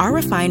Energy, our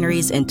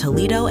refineries in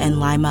Toledo and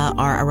Lima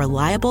are a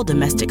reliable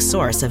domestic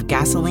source of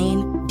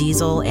gasoline,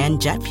 diesel,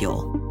 and jet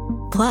fuel.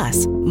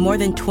 Plus, more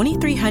than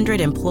 2,300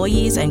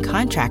 employees and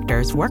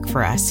contractors work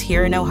for us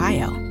here in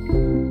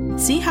Ohio.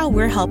 See how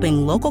we're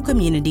helping local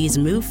communities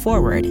move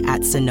forward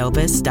at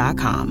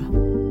Synovus.com.